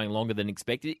matches going longer than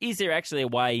expected. Is there actually a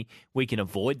way we can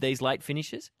avoid these late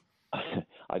finishes?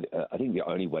 I think the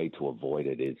only way to avoid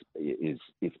it is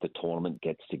if the tournament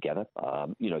gets together.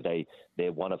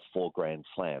 They're one of 4 Grand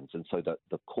Slams, and so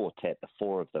the quartet, the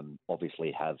 4 of them,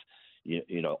 obviously have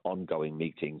ongoing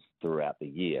meetings throughout the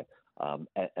year,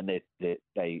 and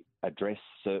they address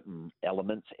certain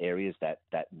elements, areas that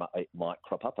might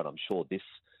crop up, and I'm sure this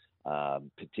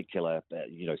particular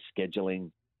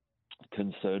scheduling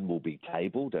concern will be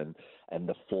tabled, and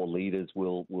the 4 leaders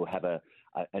will have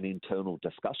an internal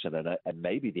discussion, and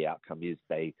maybe the outcome is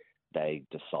they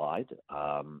decide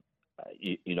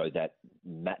that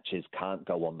matches can't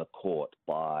go on the court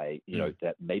by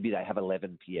that maybe they have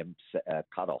 11 p.m.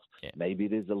 cutoff. Yeah. Maybe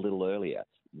it is a little earlier.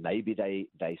 Maybe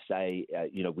they say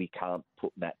we can't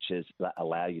put matches that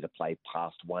allow you to play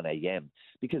past 1 a.m.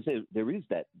 because there is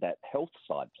that health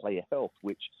side, player health,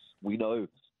 which we know.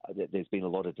 There's been a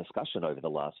lot of discussion over the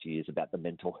last few years about the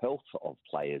mental health of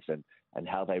players and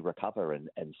how they recover and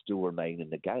still remain in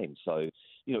the game. So,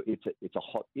 it's a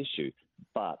hot issue.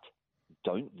 But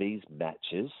don't these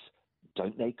matches,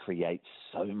 don't they create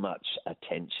so much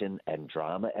attention and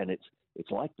drama? And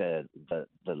it's like the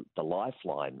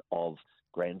lifeline of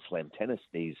Grand Slam tennis,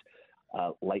 these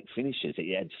late finishes.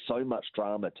 It adds so much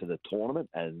drama to the tournament.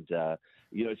 And, so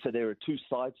there are 2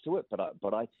 sides to it.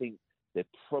 But I think they're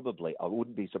probably, I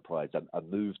wouldn't be surprised, a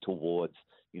move towards,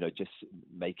 just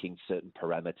making certain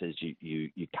parameters.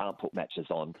 You can't put matches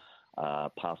on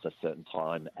past a certain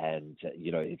time. And,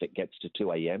 if it gets to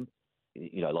 2 a.m.,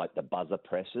 like the buzzer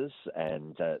presses,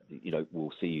 and,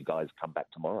 we'll see you guys come back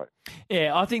tomorrow.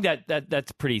 Yeah, I think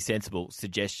that's a pretty sensible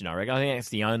suggestion, I reckon. I think that's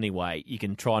the only way you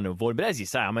can try and avoid it. But as you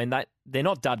say, I mean, they're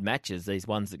not dud matches, these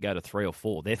ones that go to 3 or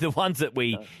 4. They're the ones that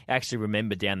we actually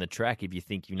remember down the track, if you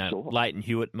think, sure. Leighton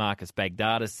Hewitt, Marcus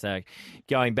Baghdatis,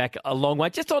 going back a long way.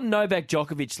 Just on Novak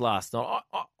Djokovic last night,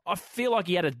 I feel like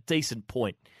he had a decent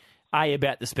point. A,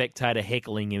 about the spectator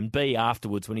heckling him, B,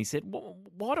 afterwards when he said,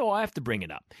 why do I have to bring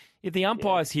it up? If the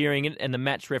umpire's hearing it and the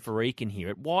match referee can hear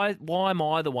it, why am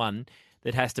I the one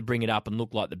that has to bring it up and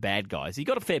look like the bad guys? He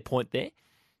got a fair point there.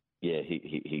 Yeah,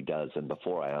 he does. And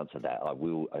before I answer that, I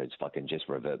will, if I can just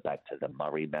revert back to the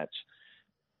Murray match.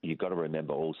 You've got to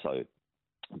remember also,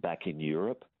 back in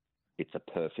Europe, it's a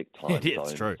perfect time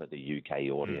zone for the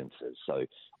UK audiences. So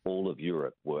all of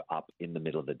Europe were up in the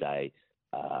middle of the day,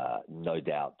 no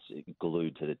doubt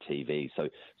glued to the TV. So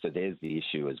there's the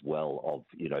issue as well of,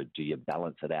 do you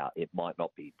balance it out? It might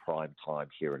not be prime time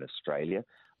here in Australia,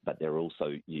 but they're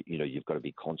also, you've got to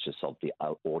be conscious of the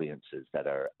audiences that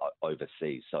are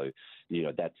overseas. So,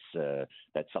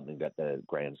 that's something that the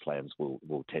Grand Slams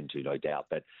will tend to, no doubt.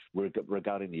 But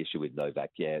regarding the issue with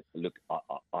Novak, look,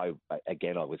 I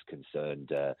was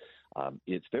concerned.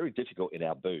 It's very difficult in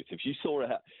our booth. If you saw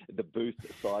the booth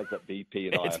size that BP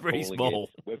and I it's are pretty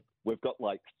small. We've got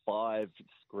like 5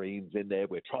 screens in there.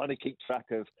 We're trying to keep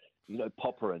track of,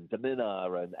 Popper and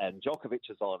Demina and Djokovic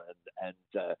is on, and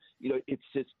it's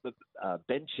just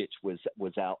Bencic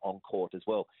was out on court as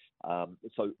well.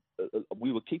 So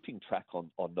we were keeping track on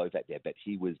Novak there, but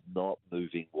he was not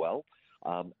moving well,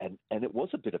 and it was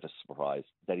a bit of a surprise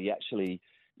that he actually,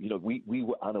 we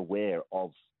were unaware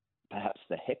of perhaps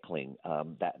the heckling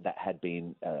that had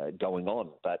been going on.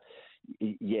 But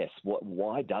yes,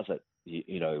 why does it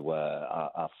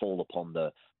fall upon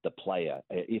the player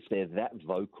if they're that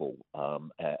vocal?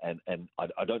 And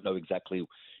I don't know exactly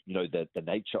the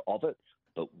nature of it,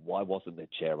 but why wasn't the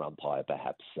chair umpire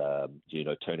perhaps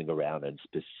turning around and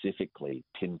specifically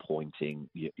pinpointing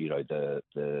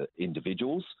the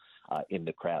individuals in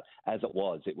the crowd? As it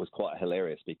was quite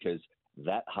hilarious because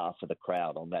that half of the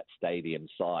crowd on that stadium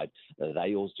side,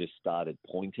 they all just started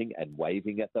pointing and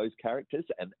waving at those characters.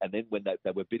 And then when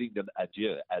they were bidding them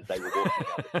adieu as they were walking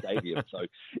out the stadium. So,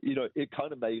 it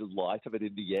kind of made light of it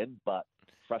in the end, but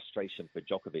frustration for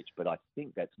Djokovic. But I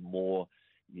think that's more,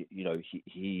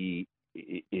 he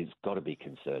is got to be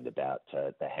concerned about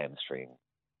the hamstring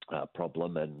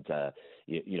problem. And,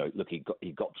 look,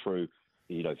 he got through,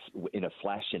 in a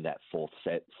flash in that 4th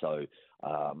set. So,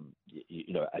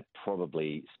 I'd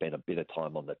probably spent a bit of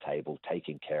time on the table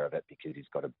taking care of it because he's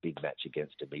got a big match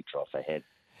against Dimitrov ahead.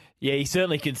 Yeah, he's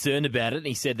certainly concerned about it, and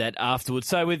he said that afterwards.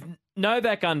 So with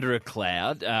Novak under a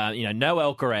cloud, no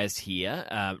Alcaraz here,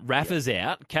 Rafa's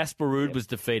out, Casper Ruud was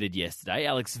defeated yesterday,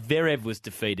 Alex Zverev was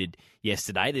defeated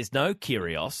yesterday, there's no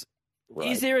Kyrgios.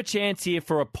 Right. Is there a chance here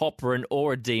for a Popyrin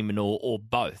or a De Minaur or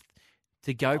both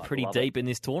to go pretty deep in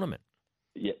this tournament?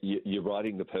 Yeah, you're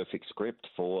writing the perfect script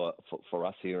for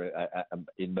us here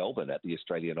in Melbourne at the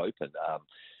Australian Open.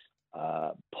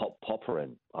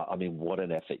 Popperin, I mean, what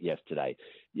an effort yesterday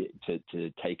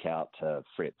to take out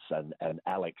Fritz and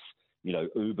Alex.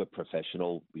 Uber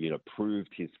professional.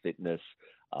 Proved his fitness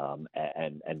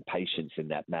and patience in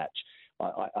that match.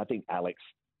 I think Alex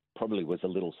probably was a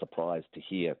little surprised to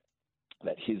hear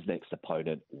that his next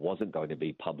opponent wasn't going to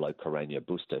be Pablo Carreño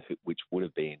Busta, which would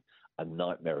have been a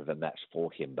nightmare of a match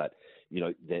for him. But,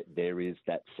 there is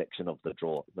that section of the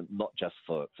draw, not just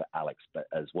for Alex, but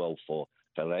as well for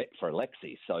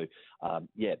Alexei. So,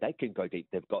 they can go deep.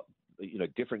 They've got,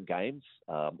 different games.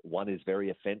 One is very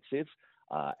offensive.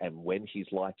 And when he's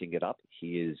lighting it up,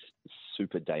 he is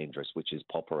super dangerous, which is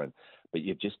Popperin. But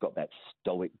you've just got that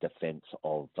stoic defence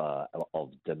of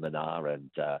de Minaur, and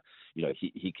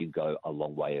he can go a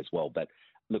long way as well. But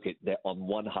look, on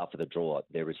one half of the draw,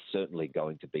 there is certainly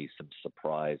going to be some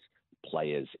surprise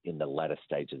players in the latter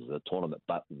stages of the tournament.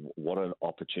 But what an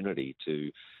opportunity to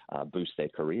boost their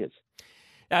careers.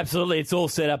 Absolutely. It's all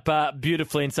set up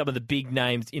beautifully, and some of the big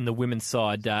names in the women's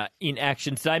side in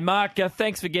action today. Mark,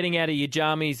 thanks for getting out of your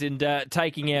jammies and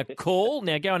taking our call.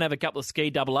 Now go and have a couple of ski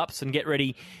double-ups and get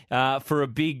ready for a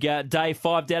big day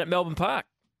 5 down at Melbourne Park.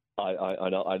 I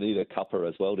know I need a cuppa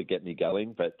as well to get me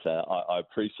going, but I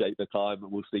appreciate the time,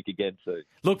 and we'll speak again soon.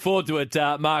 Look forward to it.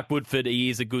 Mark Woodford,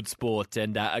 he is a good sport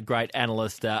and a great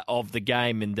analyst of the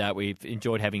game, and we've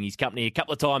enjoyed having his company a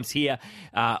couple of times here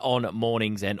on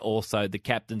mornings, and also the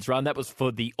Captain's Run. That was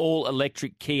for the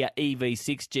all-electric Kia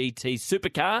EV6 GT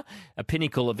supercar, a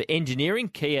pinnacle of engineering,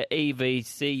 Kia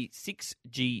EV6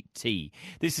 GT.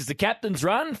 This is the Captain's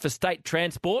Run for State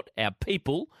Transport. Our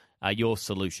people are your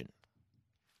solution.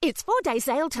 It's 4-day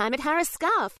sale time at Harris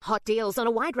Scarf. Hot deals on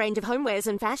a wide range of homewares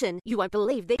and fashion. You won't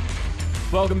believe this.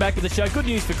 Welcome back to the show. Good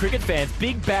news for cricket fans.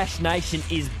 Big Bash Nation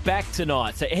is back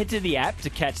tonight. So head to the app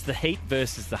to catch the Heat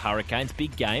versus the Hurricanes.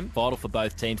 Big game, vital for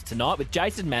both teams tonight with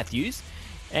Jason Matthews.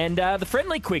 And the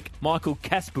friendly quick, Michael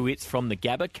Kasprowitz from the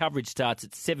Gabba. Coverage starts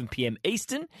at 7 p.m.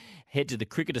 Eastern. Head to the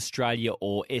Cricket Australia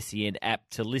or SEN app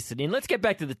to listen in. Let's get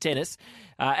back to the tennis.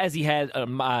 As he had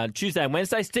Tuesday and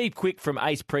Wednesday, Steve Quick from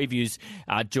Ace Previews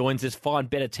joins us. Find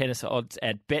better tennis odds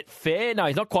at Betfair. No,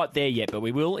 he's not quite there yet, but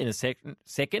we will in a second.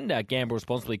 Gamble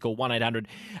responsibly. Call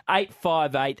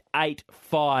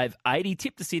 1-800-858-858. He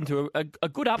tipped us into a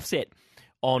good upset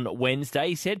on Wednesday.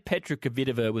 He said Petra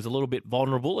Kvitova was a little bit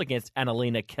vulnerable against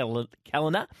Annalena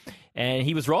Kalina, and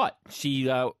he was right. She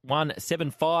won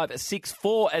 7-5,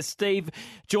 6-4 as Steve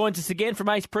joins us again from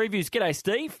Ace Previews. G'day,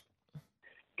 Steve.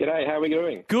 G'day, how are we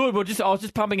doing? Good. Well, I was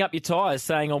just pumping up your tyres,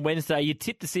 saying on Wednesday you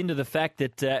tipped us into the fact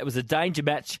that it was a danger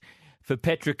match for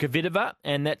Petra Kvitova,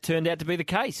 and that turned out to be the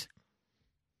case.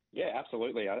 Yeah,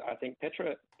 absolutely. I think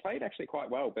Petra played actually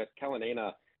quite well, but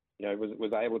Kalinina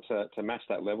was able to match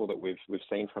that level that we've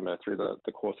seen from her through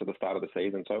the course of the start of the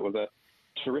season. So it was a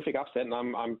terrific upset, and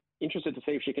I'm interested to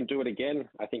see if she can do it again.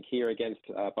 I think here against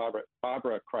Barbara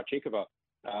Krejcikova,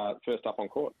 first up on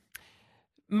court.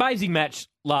 Amazing match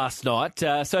last night.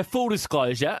 So full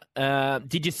disclosure,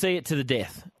 did you see it to the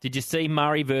death? Did you see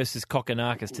Murray versus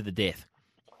Kokkinakis to the death?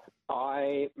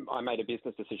 I made a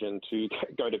business decision to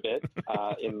go to bed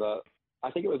I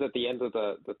think it was at the end of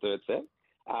the third set.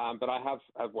 But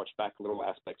I've watched back little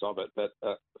aspects of it. But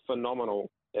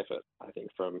phenomenal effort, I think,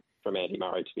 from Andy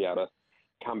Murray to be able to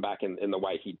come back in the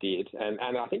way he did. And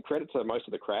I think credit to most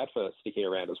of the crowd for sticking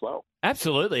around as well.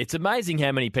 Absolutely. It's amazing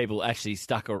how many people actually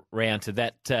stuck around to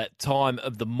that time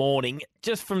of the morning.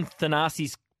 Just from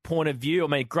Thanasi's point of view, I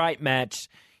mean, great match,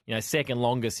 second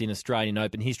longest in Australian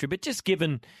Open history. But just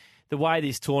given the way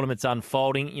this tournament's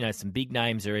unfolding, some big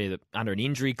names are either under an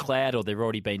injury cloud or they've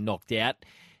already been knocked out.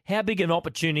 How big an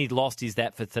opportunity lost is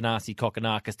that for Thanasi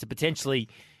Kokkinakis to potentially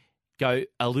go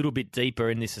a little bit deeper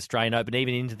in this Australian Open,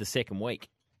 even into the second week?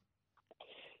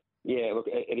 Yeah, look,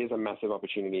 it is a massive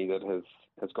opportunity that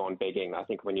has gone begging. I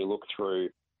think when you look through,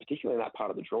 particularly in that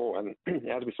part of the draw, and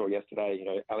as we saw yesterday,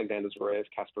 Alexander Zverev,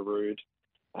 Casper Ruud,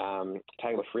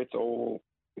 Taylor Fritz, all,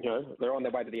 they're on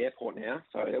their way to the airport now.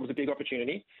 So it was a big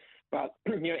opportunity. But,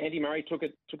 Andy Murray took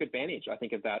advantage, I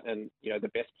think, of that. And, the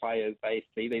best players, they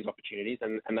see these opportunities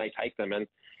and they take them. And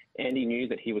Andy knew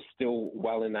that he was still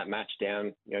well in that match,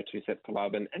 down, 2 sets to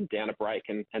love and down a break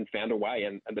and found a way.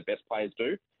 And the best players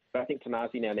do. But I think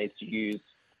Thanasi now needs to use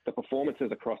the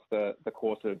performances across the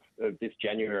course of this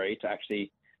January to actually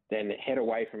then head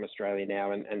away from Australia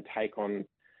now and take on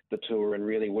the tour and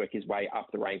really work his way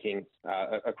up the rankings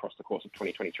across the course of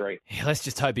 2023. Yeah, let's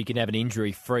just hope he can have an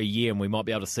injury-free year and we might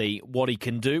be able to see what he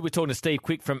can do. We're talking to Steve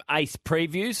Quick from Ace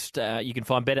Previews. You can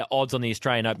find better odds on the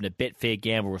Australian Open at Betfair.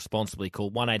 Gamble responsibly.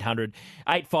 Call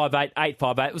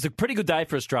 1-800-858-858. It was a pretty good day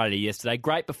for Australia yesterday.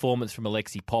 Great performance from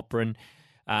Alexei Popperin.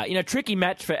 Tricky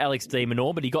match for Alex de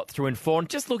Minaur, but he got through in 4. And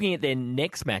just looking at their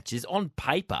next matches, on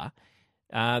paper,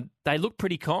 they look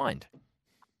pretty kind.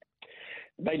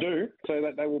 They do. So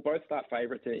they will both start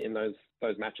favourites in those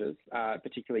matches,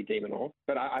 particularly de Minaur.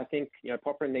 But I think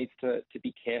Popyrin needs to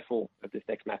be careful of this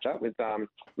next matchup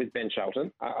with Ben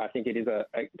Shelton. I think it is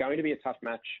going to be a tough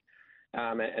match,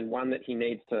 and one that he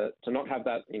needs to not have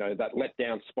that that let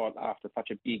down spot after such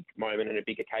a big moment and a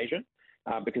big occasion.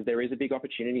 Because there is a big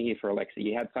opportunity here for Alexi.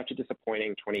 He had such a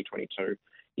disappointing 2022.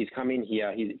 He's come in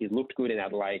here. He's looked good in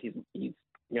Adelaide. He's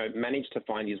managed to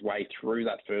find his way through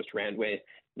that first round where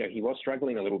he was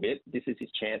struggling a little bit. This is his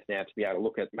chance now to be able to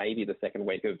look at maybe the second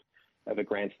week of a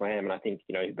Grand Slam. And I think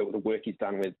the work he's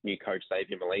done with new coach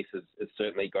Xavier Malisse has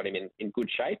certainly got him in good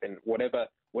shape. And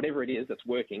whatever it is that's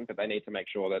working, but they need to make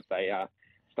sure that they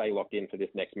stay locked in for this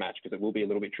next match because it will be a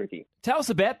little bit tricky. Tell us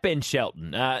about Ben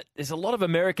Shelton. There's a lot of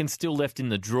Americans still left in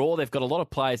the draw. They've got a lot of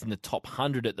players in the top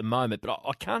 100 at the moment, but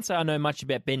I can't say I know much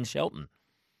about Ben Shelton.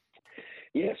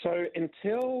 Yeah, so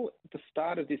until the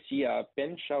start of this year,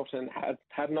 Ben Shelton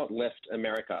had not left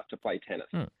America to play tennis.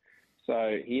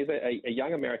 So he is a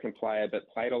young American player, but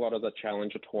played a lot of the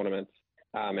Challenger tournaments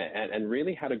and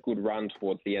really had a good run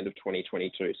towards the end of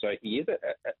 2022. So he is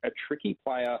a tricky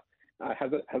player.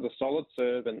 Has a solid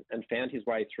serve and found his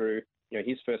way through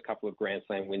his first couple of Grand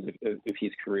Slam wins of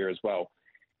his career as well.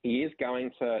 He is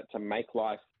going to make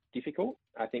life difficult,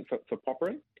 I think, for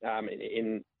Popyrin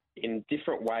in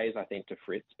different ways, I think, to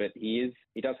Fritz. But he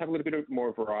does have a little bit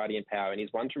more variety and power, and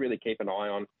he's one to really keep an eye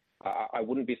on. I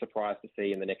wouldn't be surprised to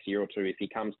see in the next year or two if he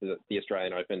comes to the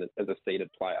Australian Open as a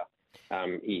seeded player.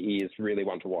 He is really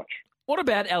one to watch. What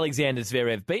about Alexander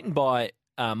Zverev, beaten by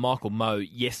Michael Mmoh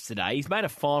yesterday? He's made a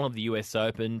final of the US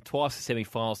Open, twice the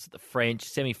semi-finals at the French,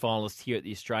 semi-finalist here at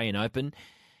the Australian Open.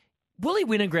 Will he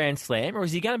win a Grand Slam, or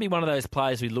is he going to be one of those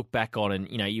players we look back on and,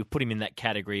 you put him in that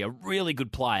category, a really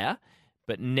good player,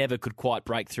 but never could quite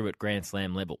break through at Grand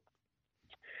Slam level?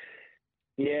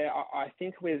 Yeah, I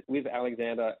think with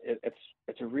Alexander,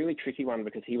 it's a really tricky one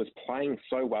because he was playing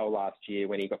so well last year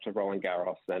when he got to Roland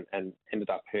Garros and ended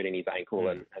up hurting his ankle,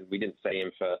 and we didn't see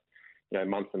him for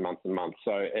months and months and months.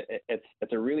 So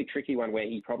it's a really tricky one where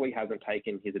he probably hasn't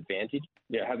taken advantage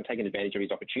of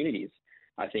his opportunities,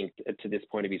 I think, to this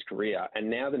point of his career. And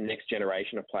now the next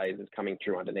generation of players is coming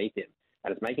through underneath him,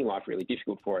 and it's making life really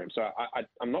difficult for him. So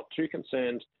I'm not too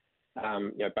concerned,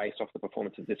 based off the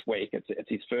performances this week. It's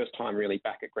his first time really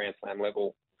back at Grand Slam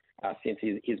level since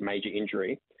his major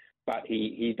injury. But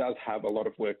he does have a lot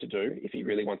of work to do if he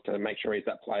really wants to make sure he's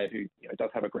that player who does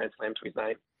have a Grand Slam to his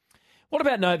name. What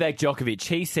about Novak Djokovic?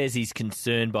 He says he's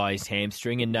concerned by his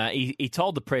hamstring, and he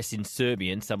told the press in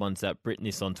Serbian, someone's written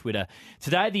this on Twitter,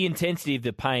 today the intensity of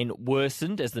the pain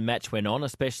worsened as the match went on,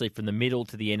 especially from the middle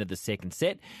to the end of the second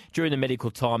set. During the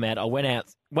medical timeout, I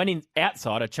went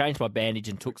outside, I changed my bandage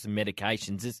and took some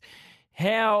medications. Is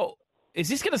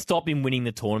this going to stop him winning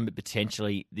the tournament,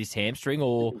 potentially, this hamstring,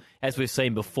 or, as we've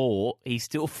seen before, he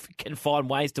still can find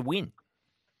ways to win?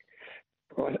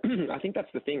 Well, I think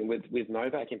that's the thing with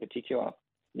Novak in particular.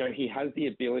 He has the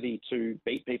ability to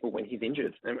beat people when he's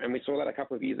injured, and we saw that a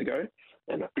couple of years ago.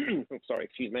 And sorry,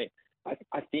 excuse me.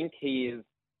 I think he is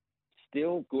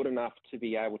still good enough to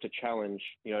be able to challenge,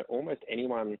 almost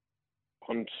anyone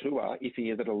on tour if he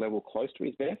is at a level close to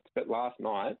his best. But last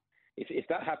night, if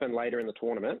that happened later in the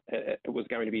tournament, it was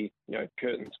going to be,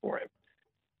 curtains for him.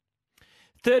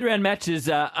 Third round matches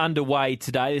are underway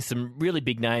today. There's some really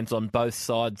big names on both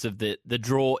sides of the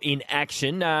draw in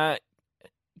action. Can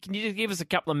you just give us a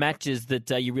couple of matches that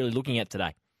you're really looking at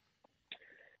today?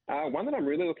 One that I'm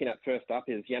really looking at first up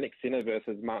is Jannik Sinner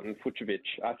versus Martin Fucsovics.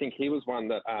 I think he was one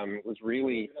that was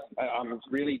really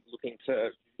looking to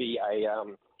be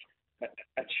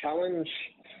a challenge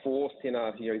for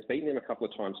Sinner. He's beaten him a couple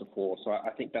of times before, so I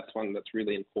think that's one that's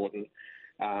really important.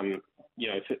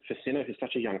 For Sinner, who's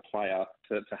such a young player,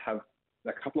 to have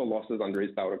a couple of losses under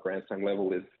his belt at Grand Slam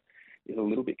level is a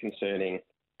little bit concerning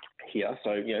here. So,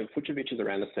 Fucsovics is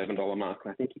around the $7 mark,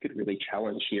 and I think he could really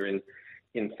challenge here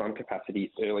in some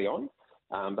capacities early on.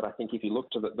 But I think if you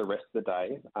look to the rest of the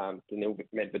day, Daniil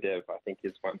Medvedev, I think,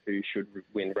 is one who should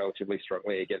win relatively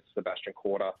strongly against Sebastian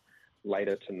Korda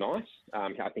later tonight.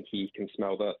 I think he can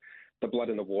smell the blood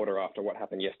in the water after what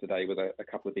happened yesterday with a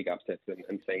couple of big upsets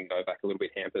and seeing Novak a little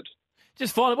bit hampered.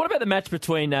 Just finally, what about the match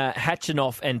between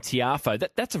Khachanov and Tiafoe?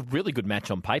 That's a really good match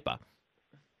on paper.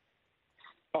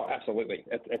 Oh, absolutely.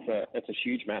 It's a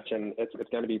huge match, and it's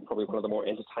going to be probably one of the more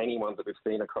entertaining ones that we've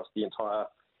seen across the entire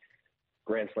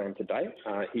Grand Slam to date.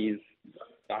 I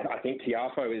think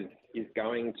Tiafoe is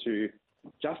going to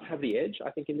just have the edge,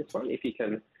 I think, in this one, if he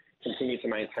can continue to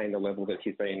maintain the level that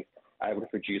he's been able to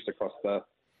produce across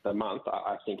the month,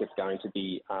 I think it's going to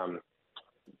be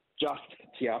just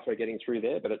Tiafoe getting through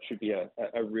there, but it should be a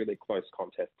really close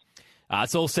contest.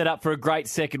 It's all set up for a great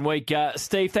second week.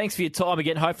 Steve, thanks for your time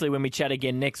again. Hopefully when we chat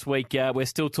again next week, we're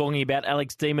still talking about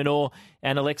Alex de Minaur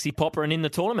and Alexi Popyrin in the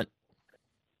tournament.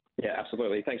 Yeah,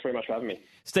 absolutely. Thanks very much for having me.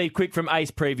 Steve Quick from Ace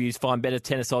Previews. Find better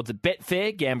tennis odds at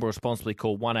Betfair. Gamble responsibly.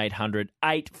 Call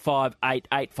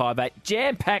 1-800-858-858.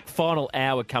 Jam-packed final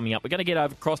hour coming up. We're going to get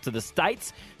over across to the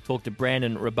States. Talk to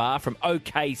Brandon Rabar from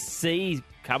OKC. He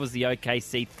covers the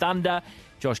OKC Thunder.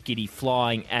 Josh Giddey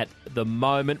flying at the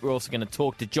moment. We're also going to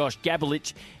talk to Josh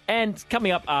Gabelich. And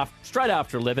coming up straight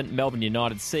after 11, Melbourne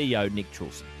United CEO Nick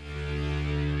Trulson.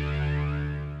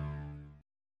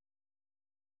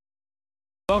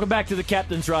 Welcome back to the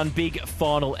Captain's Run. Big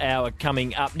final hour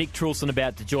coming up. Nick Trulson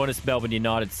about to join us, Melbourne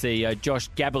United CEO. Josh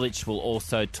Gabelich will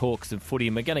also talk some footy,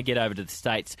 and we're going to get over to the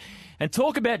States and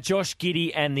talk about Josh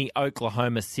Giddey and the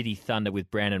Oklahoma City Thunder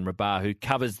with Brandon Rabar, who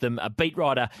covers them, a beat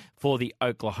writer for the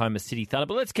Oklahoma City Thunder.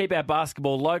 But let's keep our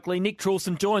basketball locally. Nick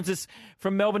Trulson joins us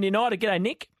from Melbourne United. G'day,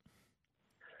 Nick.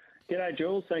 G'day,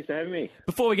 Jules. Thanks for having me.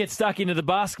 Before we get stuck into the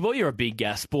basketball, you're a big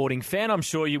sporting fan. I'm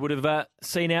sure you would have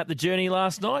seen out the journey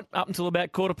last night, up until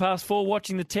about 4:15,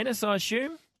 watching the tennis, I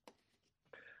assume?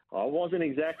 I wasn't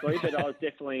exactly, but I was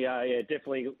definitely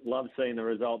loved seeing the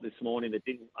result this morning. That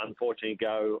didn't, unfortunately,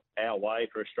 go our way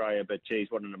for Australia, but, geez,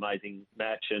 what an amazing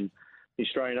match. And the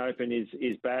Australian Open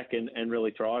is back and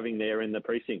really thriving there in the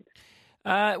precinct.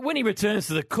 When he returns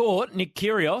to the court, Nick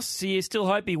Kyrgios, do you still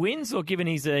hope he wins, or given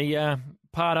he's a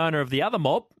part owner of the other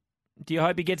mob, do you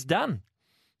hope he gets done?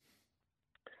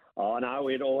 Oh no,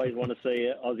 we'd always want to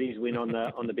see Aussies win on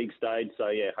the big stage. So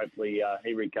yeah, hopefully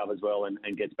he recovers well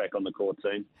and gets back on the court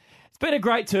soon. It's been a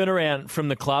great turnaround from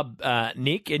the club,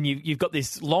 Nick, and you've got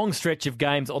this long stretch of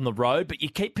games on the road, but you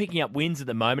keep picking up wins at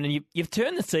the moment, and you've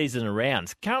turned the season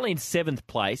around. Currently in 7th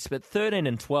place, but 13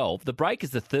 and 12. The break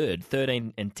is the third,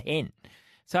 13 and 10.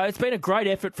 So it's been a great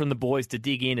effort from the boys to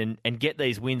dig in and get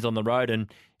these wins on the road and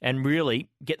really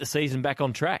get the season back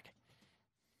on track.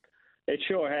 It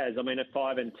sure has. I mean, at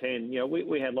 5 and 10,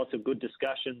 we had lots of good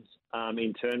discussions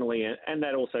internally, and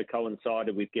that also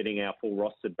coincided with getting our full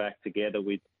roster back together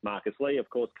with Marcus Lee, of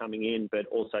course, coming in, but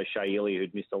also Shea Ili,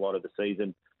 who'd missed a lot of the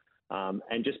season,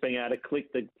 and just being able to click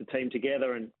the team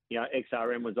together. And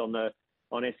XRM was on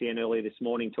SEN earlier this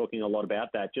morning talking a lot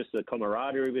about that, just the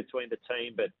camaraderie between the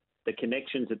team, but the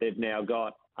connections that they've now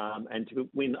got, and to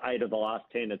win 8 of the last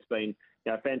 10, it's been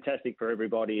fantastic for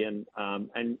everybody. And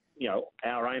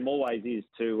our aim always is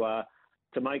to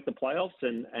make the playoffs,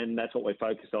 and that's what we're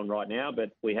focused on right now. But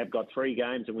we have got 3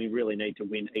 games, and we really need to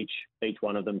win each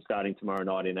one of them starting tomorrow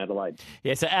night in Adelaide.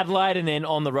 Yeah, so Adelaide, and then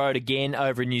on the road again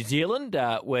over in New Zealand,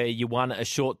 where you won a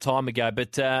short time ago.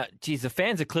 But, the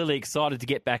fans are clearly excited to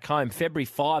get back home. February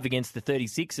 5 against the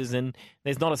 36ers, and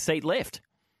there's not a seat left.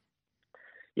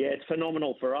 Yeah, it's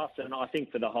phenomenal for us, and I think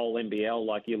for the whole NBL.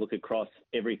 Like, you look across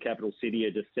every capital city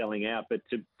are just selling out, but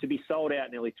to be sold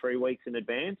out nearly 3 weeks in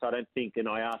advance, I don't think, and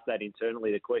I asked that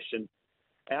internally, the question,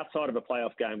 outside of a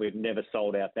playoff game, we've never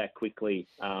sold out that quickly,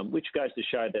 which goes to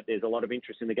show that there's a lot of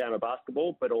interest in the game of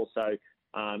basketball, but also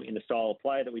in the style of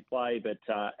play that we play. But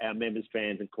our members,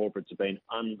 fans and corporates have been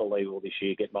unbelievable this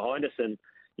year getting behind us, and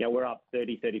we're up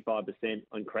 30-35%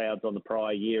 on crowds on the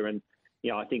prior year, and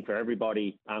I think for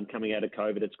everybody coming out of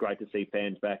COVID, it's great to see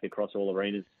fans back across all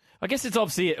arenas. I guess it's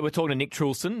obviously, we're talking to Nick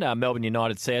Trulson, Melbourne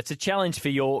United CEO. It's a challenge for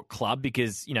your club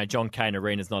because, John Cain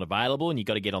Arena's not available and you've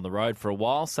got to get on the road for a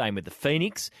while. Same with the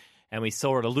Phoenix. And we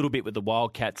saw it a little bit with the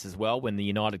Wildcats as well when the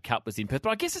United Cup was in Perth.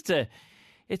 But I guess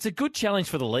it's a good challenge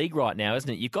for the league right now, isn't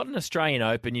it? You've got an Australian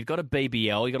Open, you've got a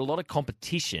BBL, you've got a lot of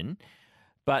competition.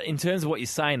 But in terms of what you're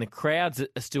saying, the crowds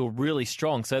are still really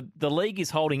strong. So the league is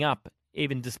holding up,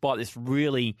 even despite this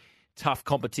really tough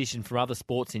competition from other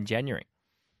sports in January.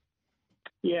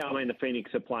 Yeah, I mean, the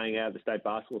Phoenix are playing out of the State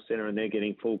Basketball Centre and they're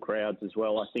getting full crowds as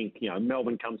well. I think,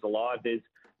 Melbourne comes alive.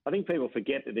 I think people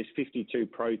forget that there's 52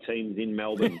 pro teams in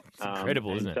Melbourne. It's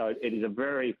incredible, isn't it? So it is a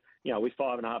very, with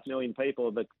 5.5 million people,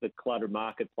 the cluttered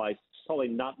marketplace, probably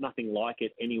nothing like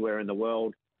it anywhere in the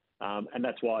world. And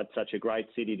that's why it's such a great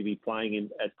city to be playing in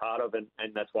as part of, and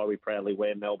that's why we proudly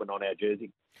wear Melbourne on our jersey.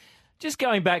 Just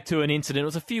going back to an incident, it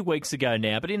was a few weeks ago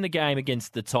now, but in the game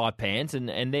against the Taipans,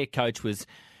 and their coach was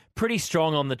pretty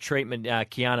strong on the treatment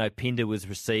Keanu Pinder was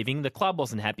receiving. The club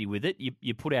wasn't happy with it.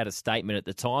 You put out a statement at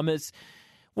the time.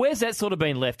 Where's that sort of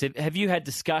been left? Have you had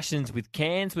discussions with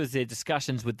Cairns? Was there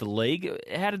discussions with the league?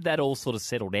 How did that all sort of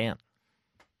settle down?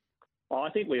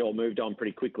 I think we all moved on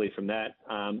pretty quickly from that.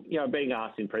 Being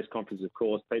asked in press conferences, of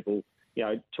course, people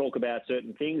talk about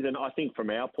certain things. And I think from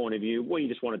our point of view, we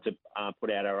just wanted to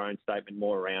put out our own statement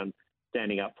more around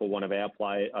standing up for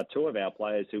two of our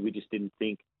players who we just didn't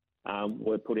think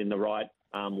were put in the right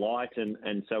light.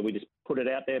 And so we just put it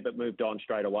out there, but moved on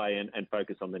straight away and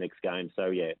focused on the next game. So,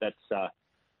 yeah, that's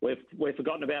we've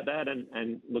forgotten about that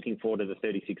and looking forward to the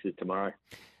 36ers tomorrow.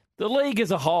 The league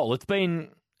as a whole, it's been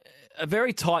a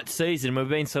very tight season. We've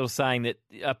been sort of saying that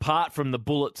apart from the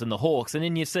Bullets and the Hawks, and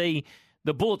then you see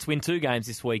the Bullets win 2 games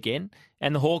this weekend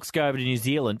and the Hawks go over to New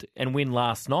Zealand and win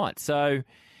last night. So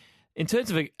in terms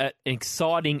of an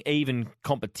exciting, even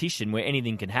competition where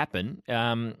anything can happen,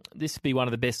 this would be one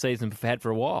of the best seasons we've had for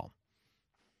a while.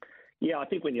 Yeah, I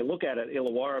think when you look at it,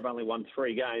 Illawarra have only won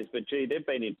 3 games, but, they've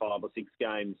been in 5 or 6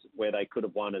 games where they could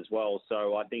have won as well.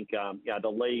 So I think, the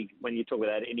league, when you talk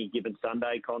about any given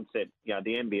Sunday concept, the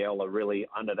NBL are really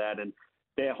under that. And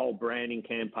their whole branding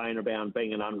campaign around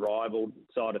being an unrivaled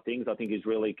side of things, I think, is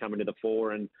really coming to the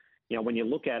fore. And, when you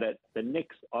look at it, the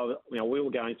next, we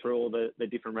were going through all the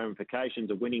different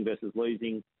ramifications of winning versus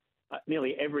losing.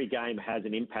 Nearly every game has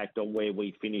an impact on where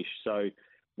we finish. So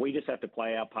we just have to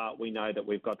play our part. We know that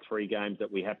we've got 3 games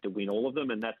that we have to win all of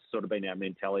them, and that's sort of been our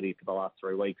mentality for the last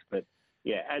 3 weeks. But,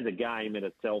 as a game in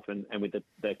itself and with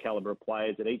the calibre of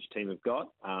players that each team have got,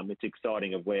 it's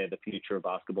exciting of where the future of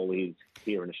basketball is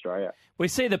here in Australia. We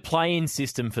see the play-in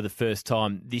system for the first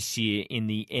time this year in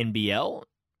the NBL.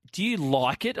 Do you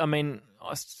like it? I mean,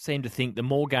 I seem to think the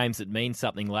more games that mean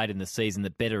something late in the season, the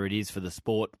better it is for the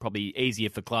sport. Probably easier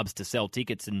for clubs to sell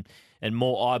tickets and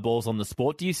more eyeballs on the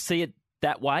sport. Do you see it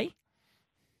that way?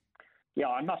 Yeah,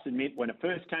 I must admit, when it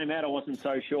first came out, I wasn't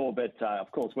so sure. But,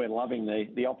 of course, we're loving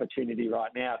the opportunity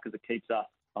right now because it keeps us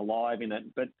alive in it.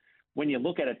 But when you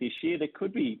look at it this year, there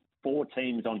could be 4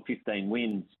 teams on 15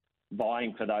 wins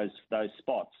vying for those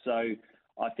spots. So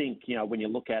I think, when you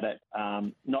look at it,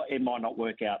 it might not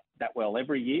work out that well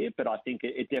every year, but I think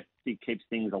it definitely keeps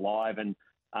things alive. And,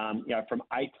 from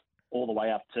 8th all the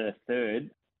way up to 3rd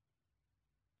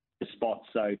spots.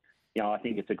 So, I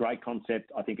think it's a great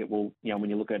concept. I think it will, when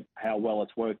you look at how well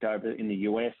it's worked over in the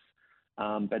US.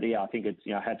 But, I think it's,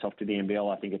 hats off to the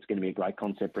NBL. I think it's going to be a great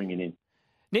concept bringing in.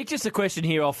 Nick, just a question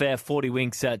here off our 40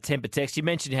 Winks temper text. You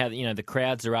mentioned how the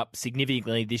crowds are up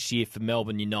significantly this year for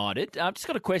Melbourne United. I've just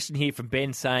got a question here from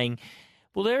Ben saying,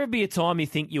 will there ever be a time you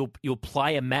think you'll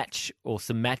play a match or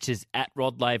some matches at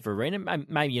Rod Laver Arena?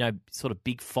 Maybe, sort of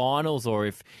big finals, or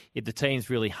if the team's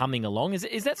really humming along.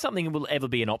 Is that something that will ever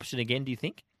be an option again, do you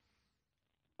think?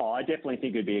 Oh, I definitely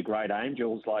think it'd be a great aim,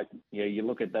 Jules. Like, you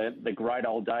look at the great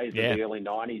old days of the early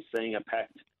 90s, seeing a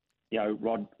packed,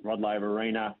 Rod Laver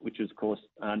Arena, which was, of course,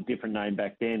 a different name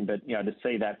back then. But, to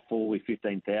see that full with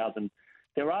 15,000,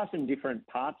 there are some different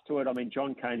parts to it. I mean,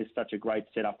 John Cain is such a great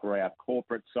setup for our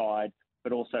corporate side,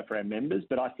 but also for our members.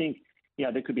 But I think,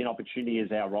 there could be an opportunity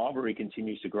as our rivalry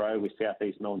continues to grow with South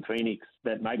East Melbourne Phoenix,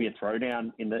 that maybe a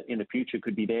throwdown in the future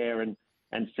could be there and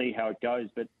see how it goes.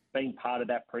 But being part of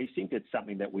that precinct, it's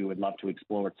something that we would love to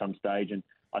explore at some stage. And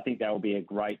I think that will be a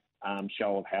great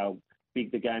show of how big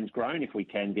the game's grown if we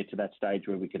can get to that stage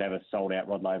where we could have a sold-out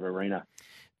Rod Laver Arena.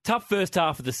 Tough first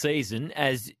half of the season,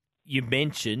 as you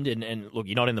mentioned, and look,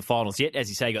 you're not in the finals yet. As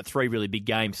you say, you got 3 really big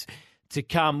games to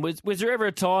come. Was there ever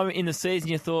a time in the season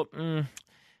you thought,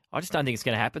 I just don't think it's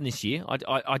going to happen this year?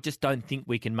 I just don't think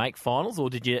we can make finals? Or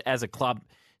did you, as a club,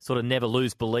 sort of never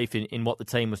lose belief in what the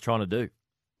team was trying to do?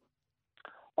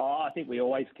 I think we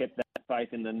always kept that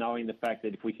faith in knowing the fact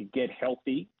that if we could get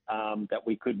healthy, that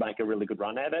we could make a really good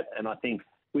run at it. And I think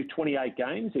with 28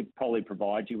 games, it probably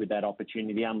provides you with that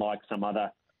opportunity, unlike some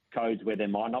other codes where there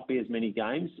might not be as many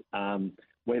games.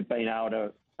 We've been able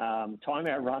to time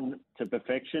our run to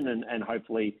perfection and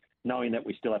hopefully knowing that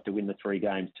we still have to win the 3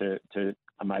 games to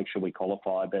make sure we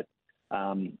qualify. But,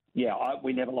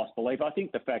 we never lost belief. I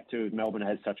think the fact, too, Melbourne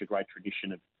has such a great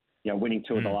tradition of winning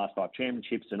 2 of the last 5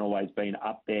 championships and always been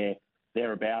up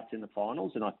thereabouts in the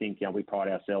finals. And I think, we pride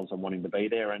ourselves on wanting to be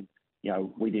there. And,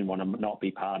 we didn't want to not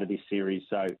be part of this series.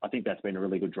 So I think that's been a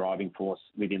really good driving force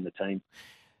within the team.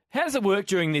 How does it work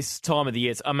during this time of the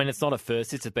year? I mean, it's not a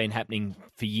first. It's been happening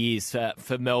for years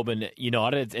for Melbourne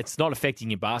United. It's not affecting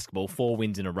your basketball, 4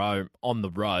 wins in a row on the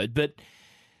road. But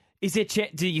is there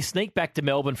do you sneak back to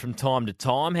Melbourne from time to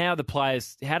time? How do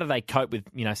they cope with,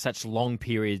 such long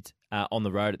periods on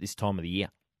the road at this time of the year?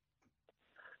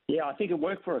 Yeah, I think it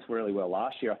worked for us really well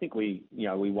last year. I think we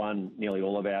won nearly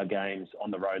all of our games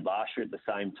on the road last year at the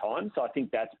same time. So I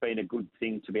think that's been a good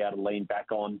thing to be able to lean back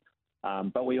on.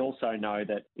 But we also know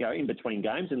that, in between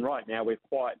games, and right now we're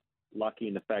quite lucky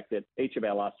in the fact that each of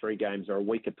our last 3 games are a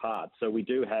week apart. So we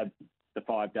do have the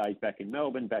 5 days back in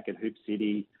Melbourne, back at Hoop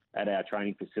City, at our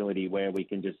training facility where we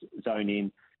can just zone in.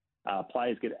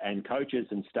 players and coaches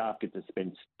and staff get to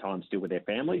spend time still with their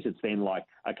families. It's then like,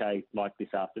 okay, like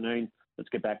this afternoon, let's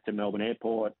get back to Melbourne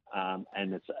Airport,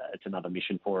 and it's another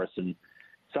mission for us. And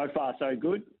so far, so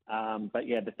good. But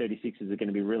yeah, the 36ers are going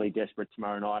to be really desperate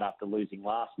tomorrow night after losing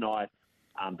last night.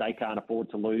 They can't afford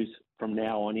to lose from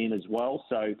now on in as well.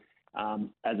 So, as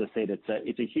I said,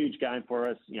 it's a huge game for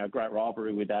us. Great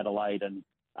rivalry with Adelaide, and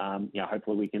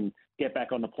hopefully we can get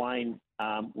back on the plane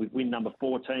with win number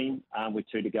 14 with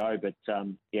 2 to go. But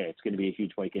it's going to be a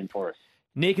huge weekend for us.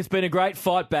 Nick, it's been a great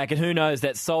fight back, and who knows,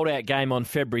 that sold-out game on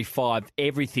February 5,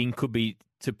 everything could be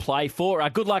to play for.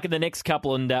 Good luck in the next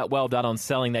couple, and well done on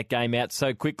selling that game out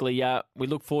so quickly. We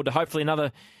look forward to hopefully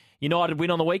another United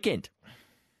win on the weekend.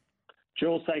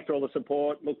 Jules, thanks for all the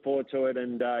support. Look forward to it,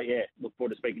 and look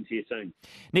forward to speaking to you soon.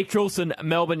 Nick Trulson,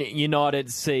 Melbourne United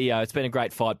CEO. It's been a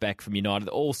great fight back from United.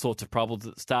 All sorts of problems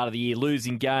at the start of the year,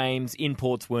 losing games,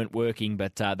 imports weren't working,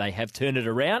 but they have turned it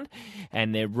around,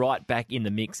 and they're right back in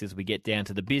the mix as we get down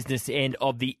to the business end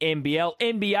of the NBL.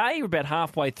 NBA, we're about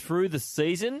halfway through the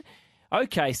season.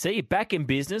 OKC, back in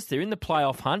business. They're in the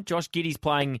playoff hunt. Josh Giddey's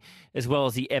playing as well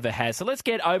as he ever has. So let's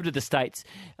get over to the States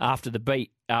after the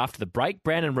break.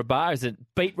 Brandon Rabar is a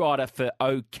beat writer for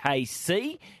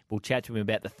OKC. We'll chat to him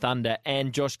about the Thunder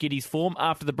and Josh Giddey's form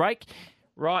after the break.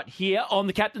 Right here on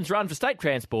the Captain's Run for State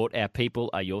Transport, our people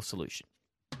are your solution.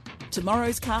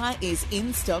 Tomorrow's car is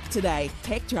in stock today.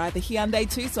 Tech drive the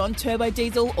Hyundai Tucson Turbo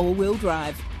Diesel all-wheel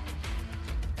drive.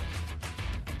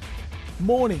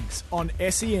 Mornings on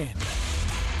SEN.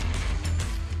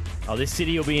 This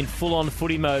city will be in full-on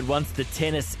footy mode once the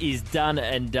tennis is done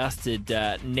and dusted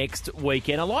next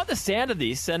weekend. I like the sound of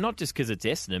this, not just because it's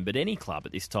Essendon, but any club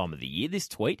at this time of the year. This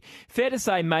tweet, fair to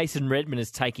say Mason Redmond is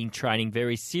taking training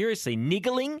very seriously,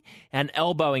 niggling and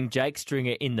elbowing Jake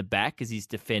Stringer in the back as his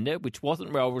defender, which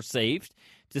wasn't well received,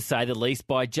 to say the least,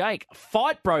 by Jake. A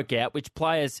fight broke out, which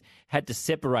players had to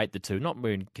separate the two. Not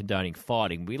condoning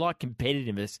fighting. We like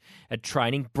competitiveness at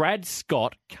training. Brad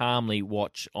Scott calmly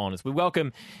watch on us. We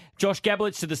welcome Josh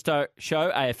Gabelich to the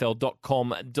show,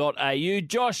 afl.com.au.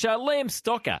 Josh, Liam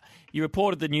Stocker, you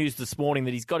reported the news this morning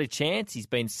that he's got a chance. He's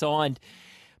been signed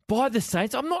by the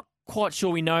Saints. I'm not quite sure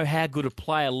we know how good a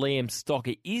player Liam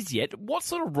Stocker is yet. What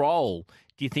sort of role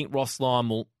do you think Ross Lyon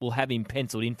will have him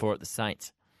penciled in for at the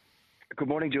Saints? Good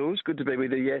morning, Jules. Good to be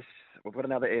with you. Yes, we've got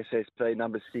another SSP,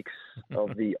 number 6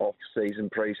 of the off-season,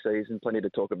 pre-season. Plenty to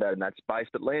talk about in that space.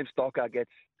 But Liam Stocker gets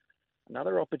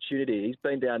another opportunity. He's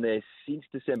been down there since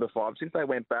December 5, since they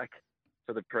went back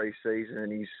for the pre-season,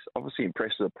 and he's obviously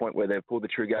impressed to the point where they've pulled the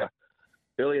trigger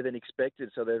earlier than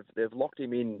expected. So they've locked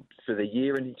him in for the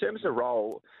year. And in terms of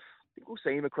role, I think we'll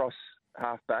see him across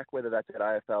half-back, whether that's at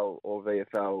AFL or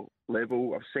VFL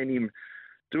level. I've seen him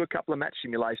do a couple of match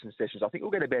simulation sessions. I think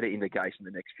we'll get a better indication in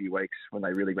the next few weeks when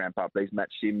they really ramp up these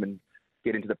match sim and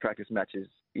get into the practice matches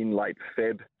in late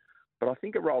Feb. But I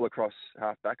think a roll across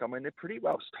halfback, I mean, they're pretty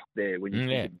well stocked there when you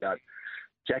think about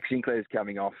Jack Sinclair's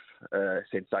coming off a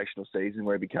sensational season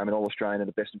where he became an All-Australian and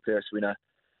the best and fairest winner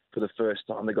for the first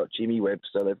time. They've got Jimmy Webb,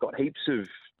 so they've got heaps of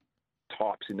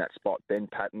types in that spot, Ben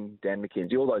Patton, Dan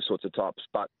McKenzie, all those sorts of types.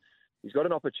 But he's got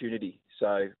an opportunity,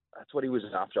 so that's what he was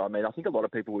after. I mean, I think a lot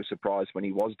of people were surprised when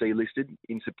he was delisted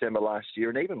in September last year,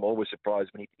 and even more were surprised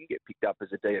when he didn't get picked up as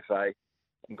a DFA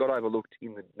and got overlooked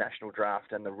in the national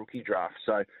draft and the rookie draft.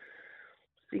 So I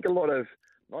think a lot of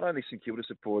not only St Kilda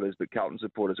supporters but Carlton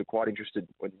supporters are quite interested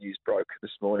when the news broke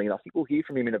this morning, and I think we'll hear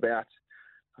from him in about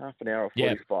half an hour or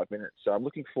 45 minutes. So I'm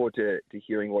looking forward to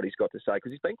hearing what he's got to say,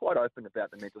 because he's been quite open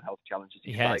about the mental health challenges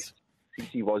he's faced since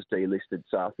he was delisted.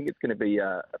 So I think it's going to be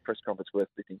a press conference worth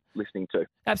listening to.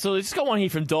 Absolutely. Just got one here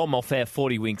from Dom off our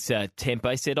 40 Winks tempo.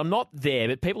 He said, I'm not there,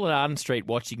 but people at Arden Street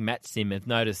watching Match Sim have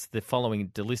noticed the following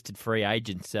delisted free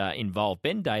agents involved: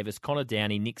 Ben Davis, Connor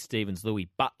Downey, Nick Stevens, Louis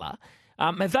Butler.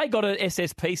 Have they got an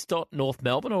SSP slot North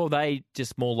Melbourne, or are they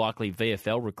just more likely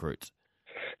VFL recruits?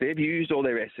 They've used all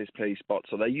their SSP spots.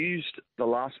 So they used the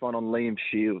last one on Liam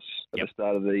Shields at the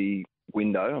start of the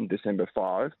window on December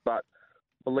 5, but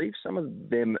I believe some of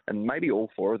them, and maybe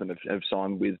all 4 of them, have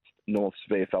signed with North's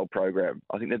VFL program.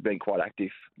 I think they've been quite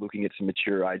active looking at some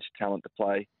mature age talent to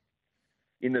play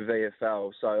in the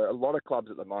VFL. So a lot of clubs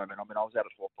at the moment, I mean, I was out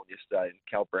at Hawthorn yesterday, and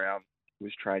Cal Brown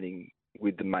was training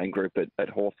with the main group at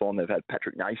Hawthorn. They've had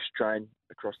Patrick Nace train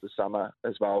across the summer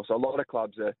as well. So a lot of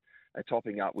clubs are are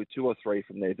topping up with 2 or 3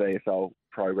 from their VFL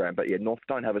program. But yeah, North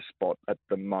don't have a spot at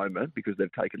the moment because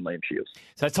they've taken Liam Shields.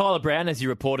 So Tyler Brown, as you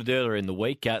reported earlier in the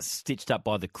week, stitched up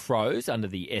by the Crows under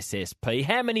the SSP.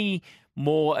 How many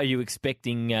more are you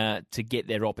expecting to get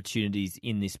their opportunities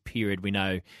in this period? We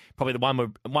know probably the one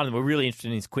that we're really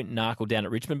interested in is Quinton Narkle down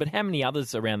at Richmond, but how many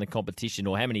others around the competition,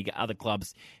 or how many other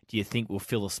clubs do you think will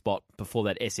fill a spot before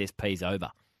that SSP is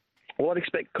over? Well, I'd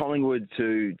expect Collingwood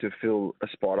to fill a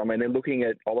spot. I mean, they're looking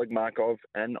at Oleg Markov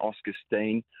and Oscar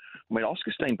Steen. I mean,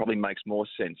 Oscar Steen probably makes more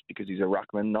sense because he's a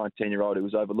ruckman, 19-year-old who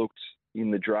was overlooked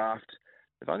in the draft.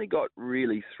 They've only got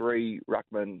really 3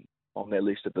 ruckmen on their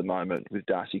list at the moment with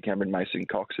Darcy Cameron, Mason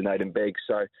Cox and Aidan Begg.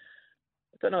 So I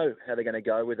don't know how they're going to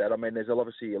go with that. I mean, there's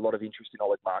obviously a lot of interest in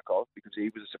Oleg Markov because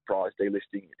he was a surprise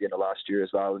delisting at the end of last year as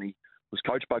well, and he was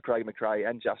coached by Craig McRae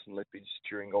and Justin Lippage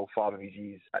during all 5 of his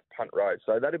years at Punt Road.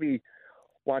 So that'll be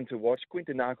one to watch.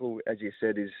 Quinton Narkle, as you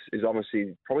said, is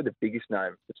obviously probably the biggest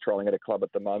name that's trialling at a club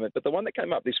at the moment. But the one that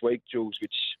came up this week, Jules,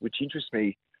 which interests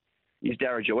me, is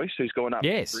Darragh Joyce, who's gone up to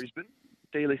Brisbane.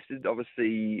 Delisted,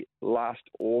 obviously, last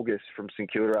August from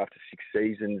St Kilda after 6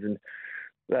 seasons. And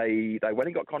they went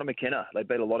and got Connor McKenna. They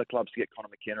beat a lot of clubs to get Connor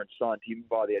McKenna and signed him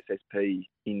by the SSP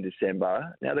in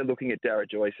December. Now they're looking at Darragh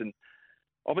Joyce, and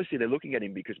obviously they're looking at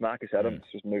him because Marcus Adams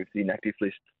was moved to the inactive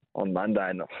list on Monday.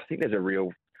 And I think there's a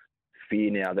real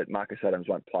fear now that Marcus Adams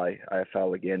won't play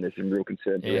AFL again. There's some real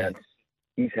concerns around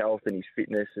his health and his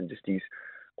fitness and just his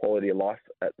quality of life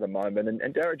at the moment.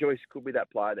 And Darragh Joyce could be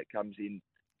that player that comes in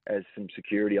as some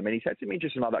security. I mean, he's had some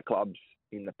interest in other clubs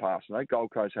in the past. I know Gold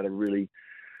Coast had a really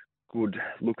good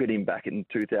look at him back in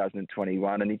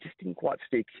 2021, and he just didn't quite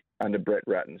stick under Brett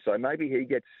Ratton. So maybe he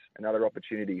gets another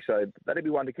opportunity. So that'd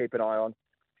be one to keep an eye on.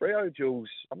 Freo, Jules,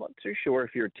 I'm not too sure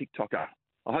if you're a TikToker.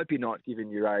 I hope you're not, given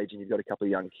your age and you've got a couple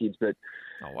of young kids. But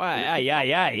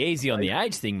hey, easy on the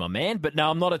age thing, my man. But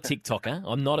no, I'm not a TikToker.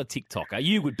 I'm not a TikToker.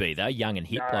 You would be, though, young and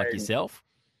hip like yourself.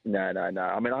 No.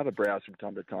 I mean, I have a browse from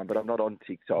time to time, but I'm not on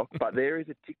TikTok. But there is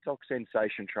a TikTok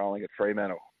sensation trialling at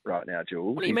Fremantle right now,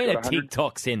 Jules. What do you mean a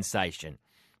TikTok sensation?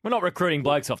 We're not recruiting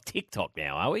blokes off TikTok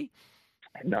now, are we?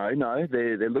 No.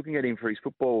 They're looking at him for his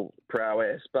football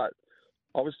prowess. But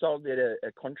I was told he had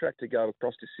a contract to go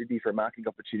across to Sydney for a marketing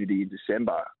opportunity in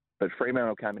December. But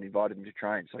Fremantle came and invited him to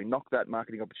train. So he knocked that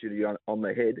marketing opportunity on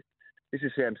the head. This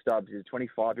is Sam Stubbs. He's a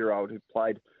 25-year-old who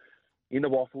played in the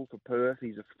Waffle for Perth.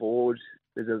 He's a forward.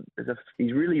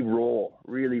 He's really raw.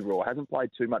 Hasn't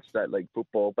played too much state league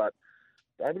football, but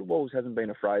David Walls hasn't been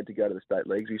afraid to go to the state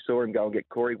leagues. We saw him go and get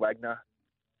Corey Wagner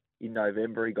in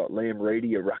November. He got Liam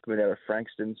Reedy, a ruckman out of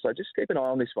Frankston. So just keep an eye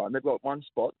on this one. They've got one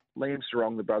spot. Liam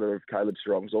Sarong, the brother of Caleb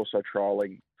Sarong, is also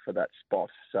trialling for that spot.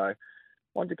 So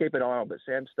one to keep an eye on, but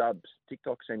Sam Stubbs,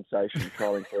 TikTok sensation,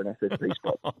 trialling for an SSP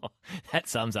spot. That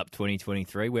sums up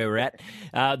 2023, where we're at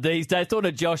these days. Talking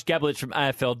to Josh Gabelich from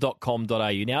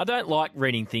AFL.com.au. Now, I don't like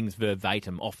reading things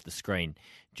verbatim off the screen,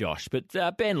 Josh, but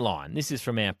Ben Lyon, this is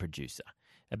from our producer,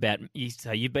 about,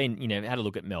 so you've been, had a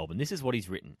look at Melbourne. This is what he's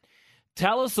written.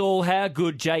 Tell us all how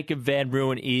good Jacob Van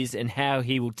Rooyen is and how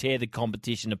he will tear the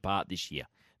competition apart this year.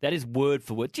 That is word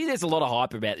for word. Gee, there's a lot of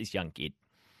hype about this young kid.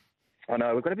 I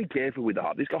know, we've got to be careful with the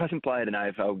hype. This guy hasn't played an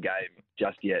AFL game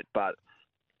just yet, but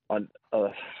I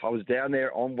was down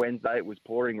there on Wednesday. It was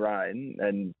pouring rain,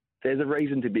 and there's a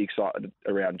reason to be excited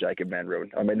around Jacob Van Rooyen.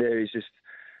 I mean, there is just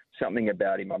something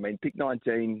about him. I mean, pick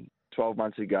 19 12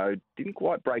 months ago, didn't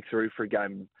quite break through for a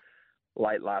game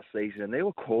late last season, and there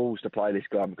were calls to play this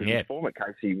guy because his form at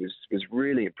Casey was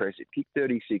really impressive. Kicked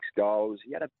 36 goals.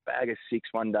 He had a bag of 6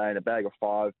 one day and a bag of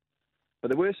 5. But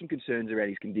there were some concerns around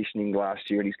his conditioning last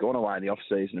year, and he's gone away in the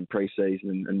off-season and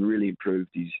pre-season and really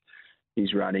improved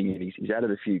his running, and he's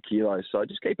added a few kilos. So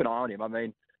just keep an eye on him. I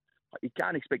mean, you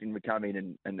can't expect him to come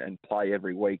in and play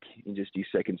every week in just his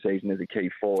second season as a key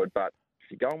forward. But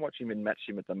if you go and watch him and match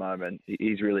him at the moment,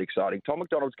 he's really exciting. Tom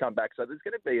McDonald's come back, so there's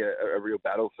going to be a real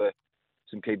battle for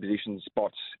some key position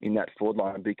spots in that forward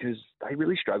line because they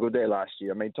really struggled there last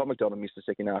year. I mean, Tom McDonald missed the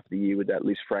second half of the year with that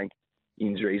Liz Frank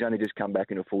injury. He's only just come back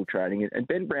into full training. And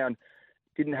Ben Brown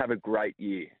didn't have a great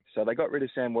year. So they got rid of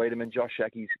Sam Wiedemann. Josh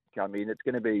Shackey's come in. It's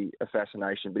going to be a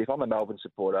fascination. But if I'm a Melbourne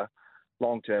supporter,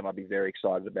 long term, I'd be very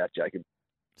excited about Jacob.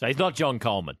 So he's not John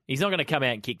Coleman. He's not going to come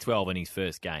out and kick 12 in his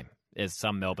first game, as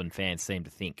some Melbourne fans seem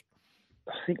to think.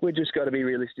 I think we've just got to be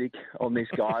realistic on this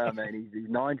guy. I mean, he's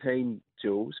 19,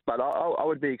 Jules, but I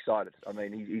would be excited. I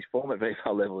mean, his form at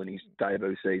VFL level in his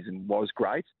debut season was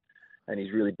great, and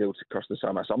he's really built across the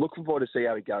summer. So I'm looking forward to see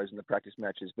how he goes in the practice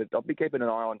matches, but I'll be keeping an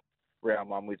eye on round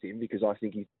one with him because I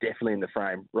think he's definitely in the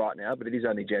frame right now, but it is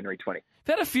only January 20. I've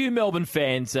had a few Melbourne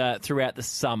fans throughout the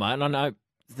summer, and I know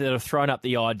that have thrown up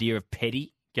the idea of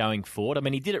Petty going forward? I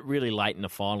mean, he did it really late in the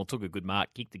final, took a good mark,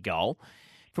 kicked a goal.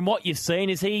 From what you've seen,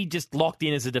 is he just locked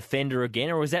in as a defender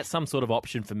again, or is that some sort of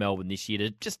option for Melbourne this year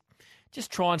to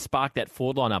just try and spark that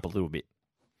forward line up a little bit?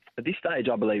 At this stage,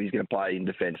 I believe he's going to play in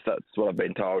defence. That's what I've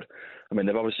been told. I mean,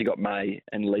 they've obviously got May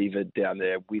and Lever down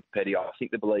there with Petty. I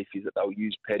think the belief is that they'll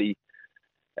use Petty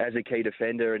as a key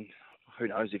defender, and who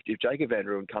knows, if Jacob van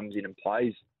Ruin comes in and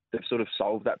plays, they've sort of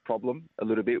solved that problem a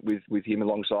little bit with him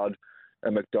alongside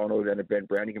a McDonald and a Brent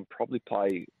Brown. He can probably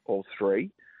play all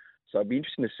three. So it'd be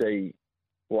interesting to see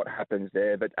what happens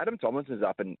there. But Adam Tomlinson's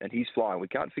up and he's flying. We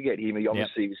can't forget him. He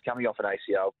obviously was coming off an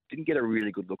ACL, didn't get a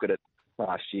really good look at it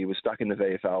last year, was stuck in the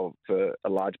VFL for a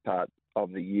large part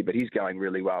of the year, but he's going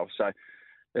really well. So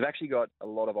they've actually got a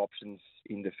lot of options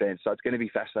in defence. So it's going to be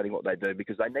fascinating what they do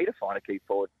because they need to find a key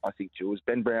forward, I think, Jules.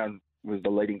 Ben Brown was the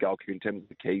leading goal kicker in terms of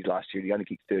the keys last year. He only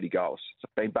kicked 30 goals. So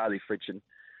it's been Bailey Fritchen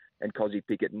and Cozzy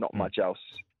Pickett, not much else.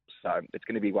 So it's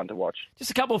going to be one to watch.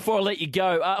 Just a couple before I let you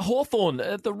go. Hawthorn,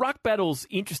 the ruck battle's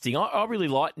interesting. I really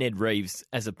like Ned Reeves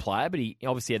as a player, but he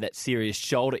obviously had that serious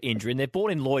shoulder injury. And they've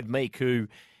brought in Lloyd Meek, who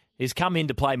has come in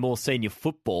to play more senior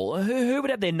football. Who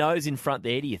would have their nose in front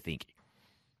there, do you think?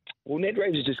 Well, Ned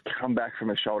Reeves has just come back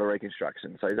from a shoulder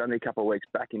reconstruction, so he's only a couple of weeks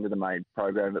back into the main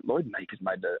program. But Lloyd Meek has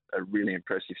made a really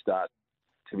impressive start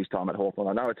to his time at Hawthorn.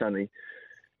 I know it's only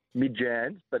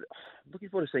mid-Jan, but looking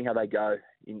forward to seeing how they go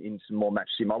in some more match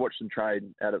sim. I watched them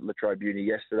train out at Latrobe Uni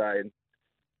yesterday, and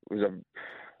it was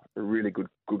a really good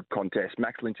contest.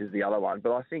 Max Lynch is the other one,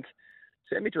 but I think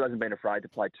Sam Mitchell hasn't been afraid to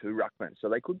play two ruckmen, so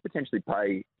they could potentially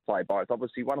play both.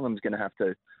 Obviously, one of them is going to have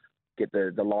to get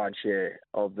the lion's share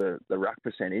of the ruck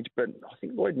percentage, but I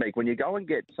think Lloyd Meek, when you go and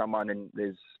get someone, and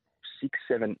there's 6,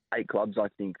 7, 8 clubs, I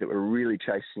think, that were really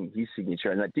chasing his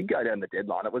signature, and that did go down the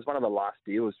deadline. It was one of the last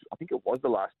deals. I think it was the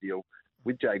last deal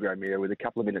with Jay Gramere with a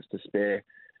couple of minutes to spare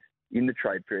in the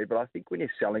trade period. But I think when you're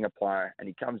selling a player and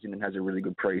he comes in and has a really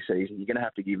good pre-season, you're going to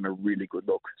have to give him a really good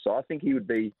look. So I think he would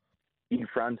be in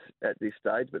front at this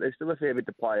stage, but there's still a fair bit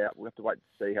to play out. We'll have to wait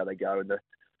to see how they go in the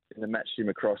match sim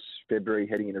across February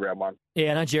heading into round one.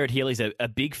 Yeah, I know Jared Healy's a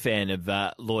big fan of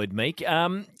Lloyd Meek.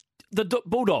 The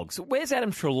Bulldogs, where's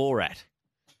Adam Treloar at?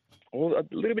 Well,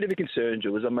 a little bit of a concern,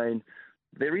 Jules. I mean,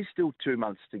 there is still 2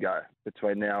 months to go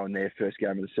between now and their first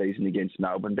game of the season against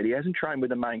Melbourne, but he hasn't trained with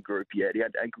the main group yet. He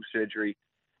had ankle surgery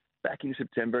back in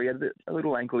September. He had a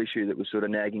little ankle issue that was sort of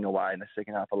nagging away in the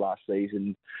second half of last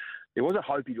season. There was a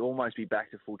hope he'd almost be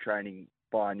back to full training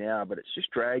by now, but it's just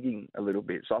dragging a little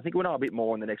bit. So I think we'll know a bit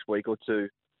more in the next week or two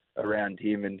around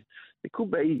him, and there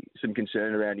could be some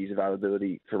concern around his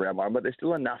availability for round one, but there's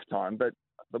still enough time. But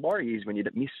the worry is when you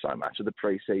miss so much of the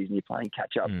pre-season, you're playing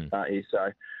catch-up, aren't you? So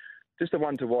just the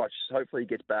one to watch. Hopefully he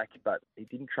gets back, but he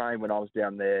didn't train when I was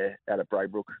down there out at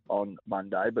Braybrook on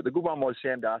Monday. But the good one was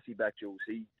Sam Darcy back, Jules.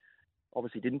 He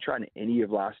obviously didn't train any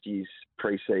of last year's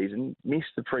pre-season, missed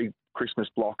the pre-Christmas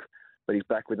block, but he's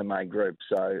back with the main group.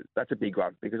 So that's a big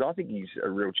one because I think he's a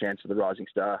real chance for the rising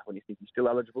star when you think he's still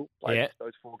eligible. Played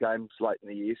those 4 games late in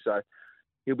the year. So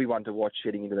he'll be one to watch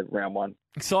heading into the round one.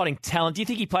 Exciting talent. Do you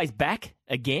think he plays back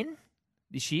again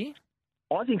this year?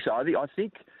 I think so. I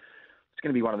think it's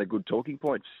going to be one of the good talking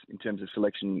points in terms of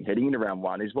selection heading into round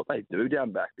one is what they do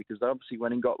down back, because they obviously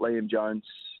went and got Liam Jones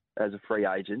as a free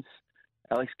agent.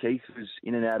 Alex Keith was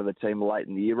in and out of the team late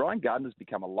in the year. Ryan Gardner's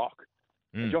become a lock.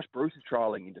 And Josh Bruce is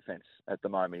trialling in defence at the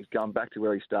moment. He's going back to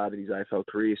where he started his AFL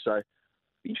career. So it'll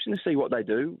be interesting to see what they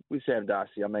do with Sam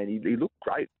Darcy. I mean, he looked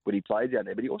great when he played down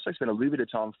there, but he also spent a little bit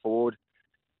of time forward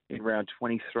in round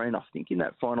 23. And I think in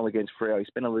that final against Freo, he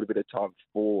spent a little bit of time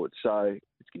forward. So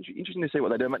it's interesting to see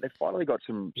what they do. Mate, they've finally got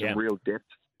some real depth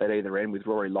at either end with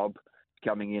Rory Lobb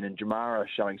coming in and Jamara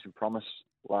showing some promise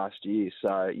last year.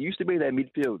 So it used to be their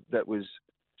midfield that was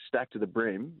stacked to the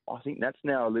brim. I think that's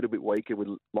now a little bit weaker with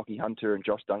Lockie Hunter and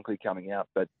Josh Dunkley coming out,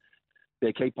 but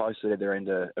their key posts at their end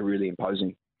are really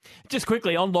imposing. Just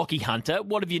quickly on Lockie Hunter,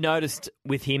 what have you noticed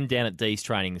with him down at D's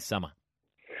training this summer?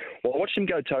 Well, I watched him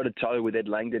go toe-to-toe with Ed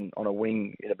Langdon on a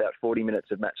wing in about 40 minutes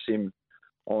of match sim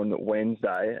on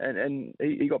Wednesday, and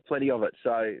he got plenty of it.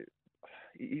 So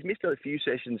he's missed a few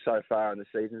sessions so far in the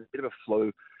season. There's a bit of a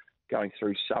flu going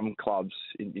through some clubs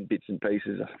in bits and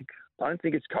pieces. I don't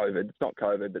think it's COVID. It's not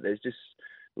COVID, but there's just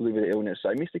a little bit of illness. So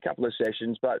he missed a couple of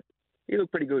sessions, but he looked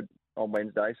pretty good on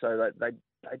Wednesday. So they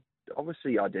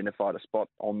obviously identified a spot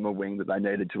on the wing that they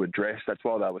needed to address. That's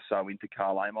why they were so into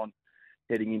Carl Amon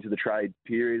heading into the trade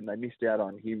period, and they missed out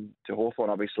on him to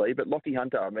Hawthorn, obviously. But Lockie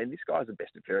Hunter, I mean, this guy's the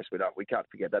best and fairest winner. We can't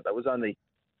forget that. That was only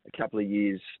a couple of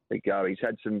years ago. He's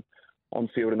had some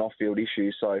on-field and off-field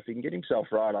issues. So if he can get himself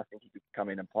right, I think he could come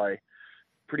in and play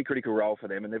pretty critical role for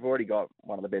them, and they've already got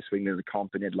one of the best wingers in the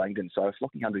comp in Ed Langdon. So if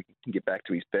Lachie Hunter can get back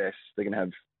to his best, they're going to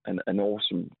have an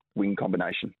awesome wing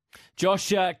combination.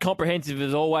 Josh, comprehensive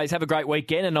as always. Have a great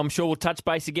weekend, and I'm sure we'll touch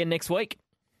base again next week.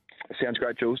 Sounds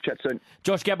great, Jules. Chat soon.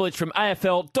 Josh Gabelich from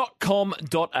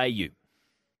afl.com.au.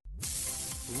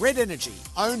 Red Energy,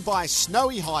 owned by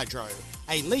Snowy Hydro,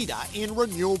 a leader in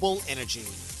renewable energy.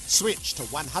 Switch to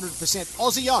 100%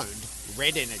 Aussie-owned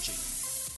Red Energy.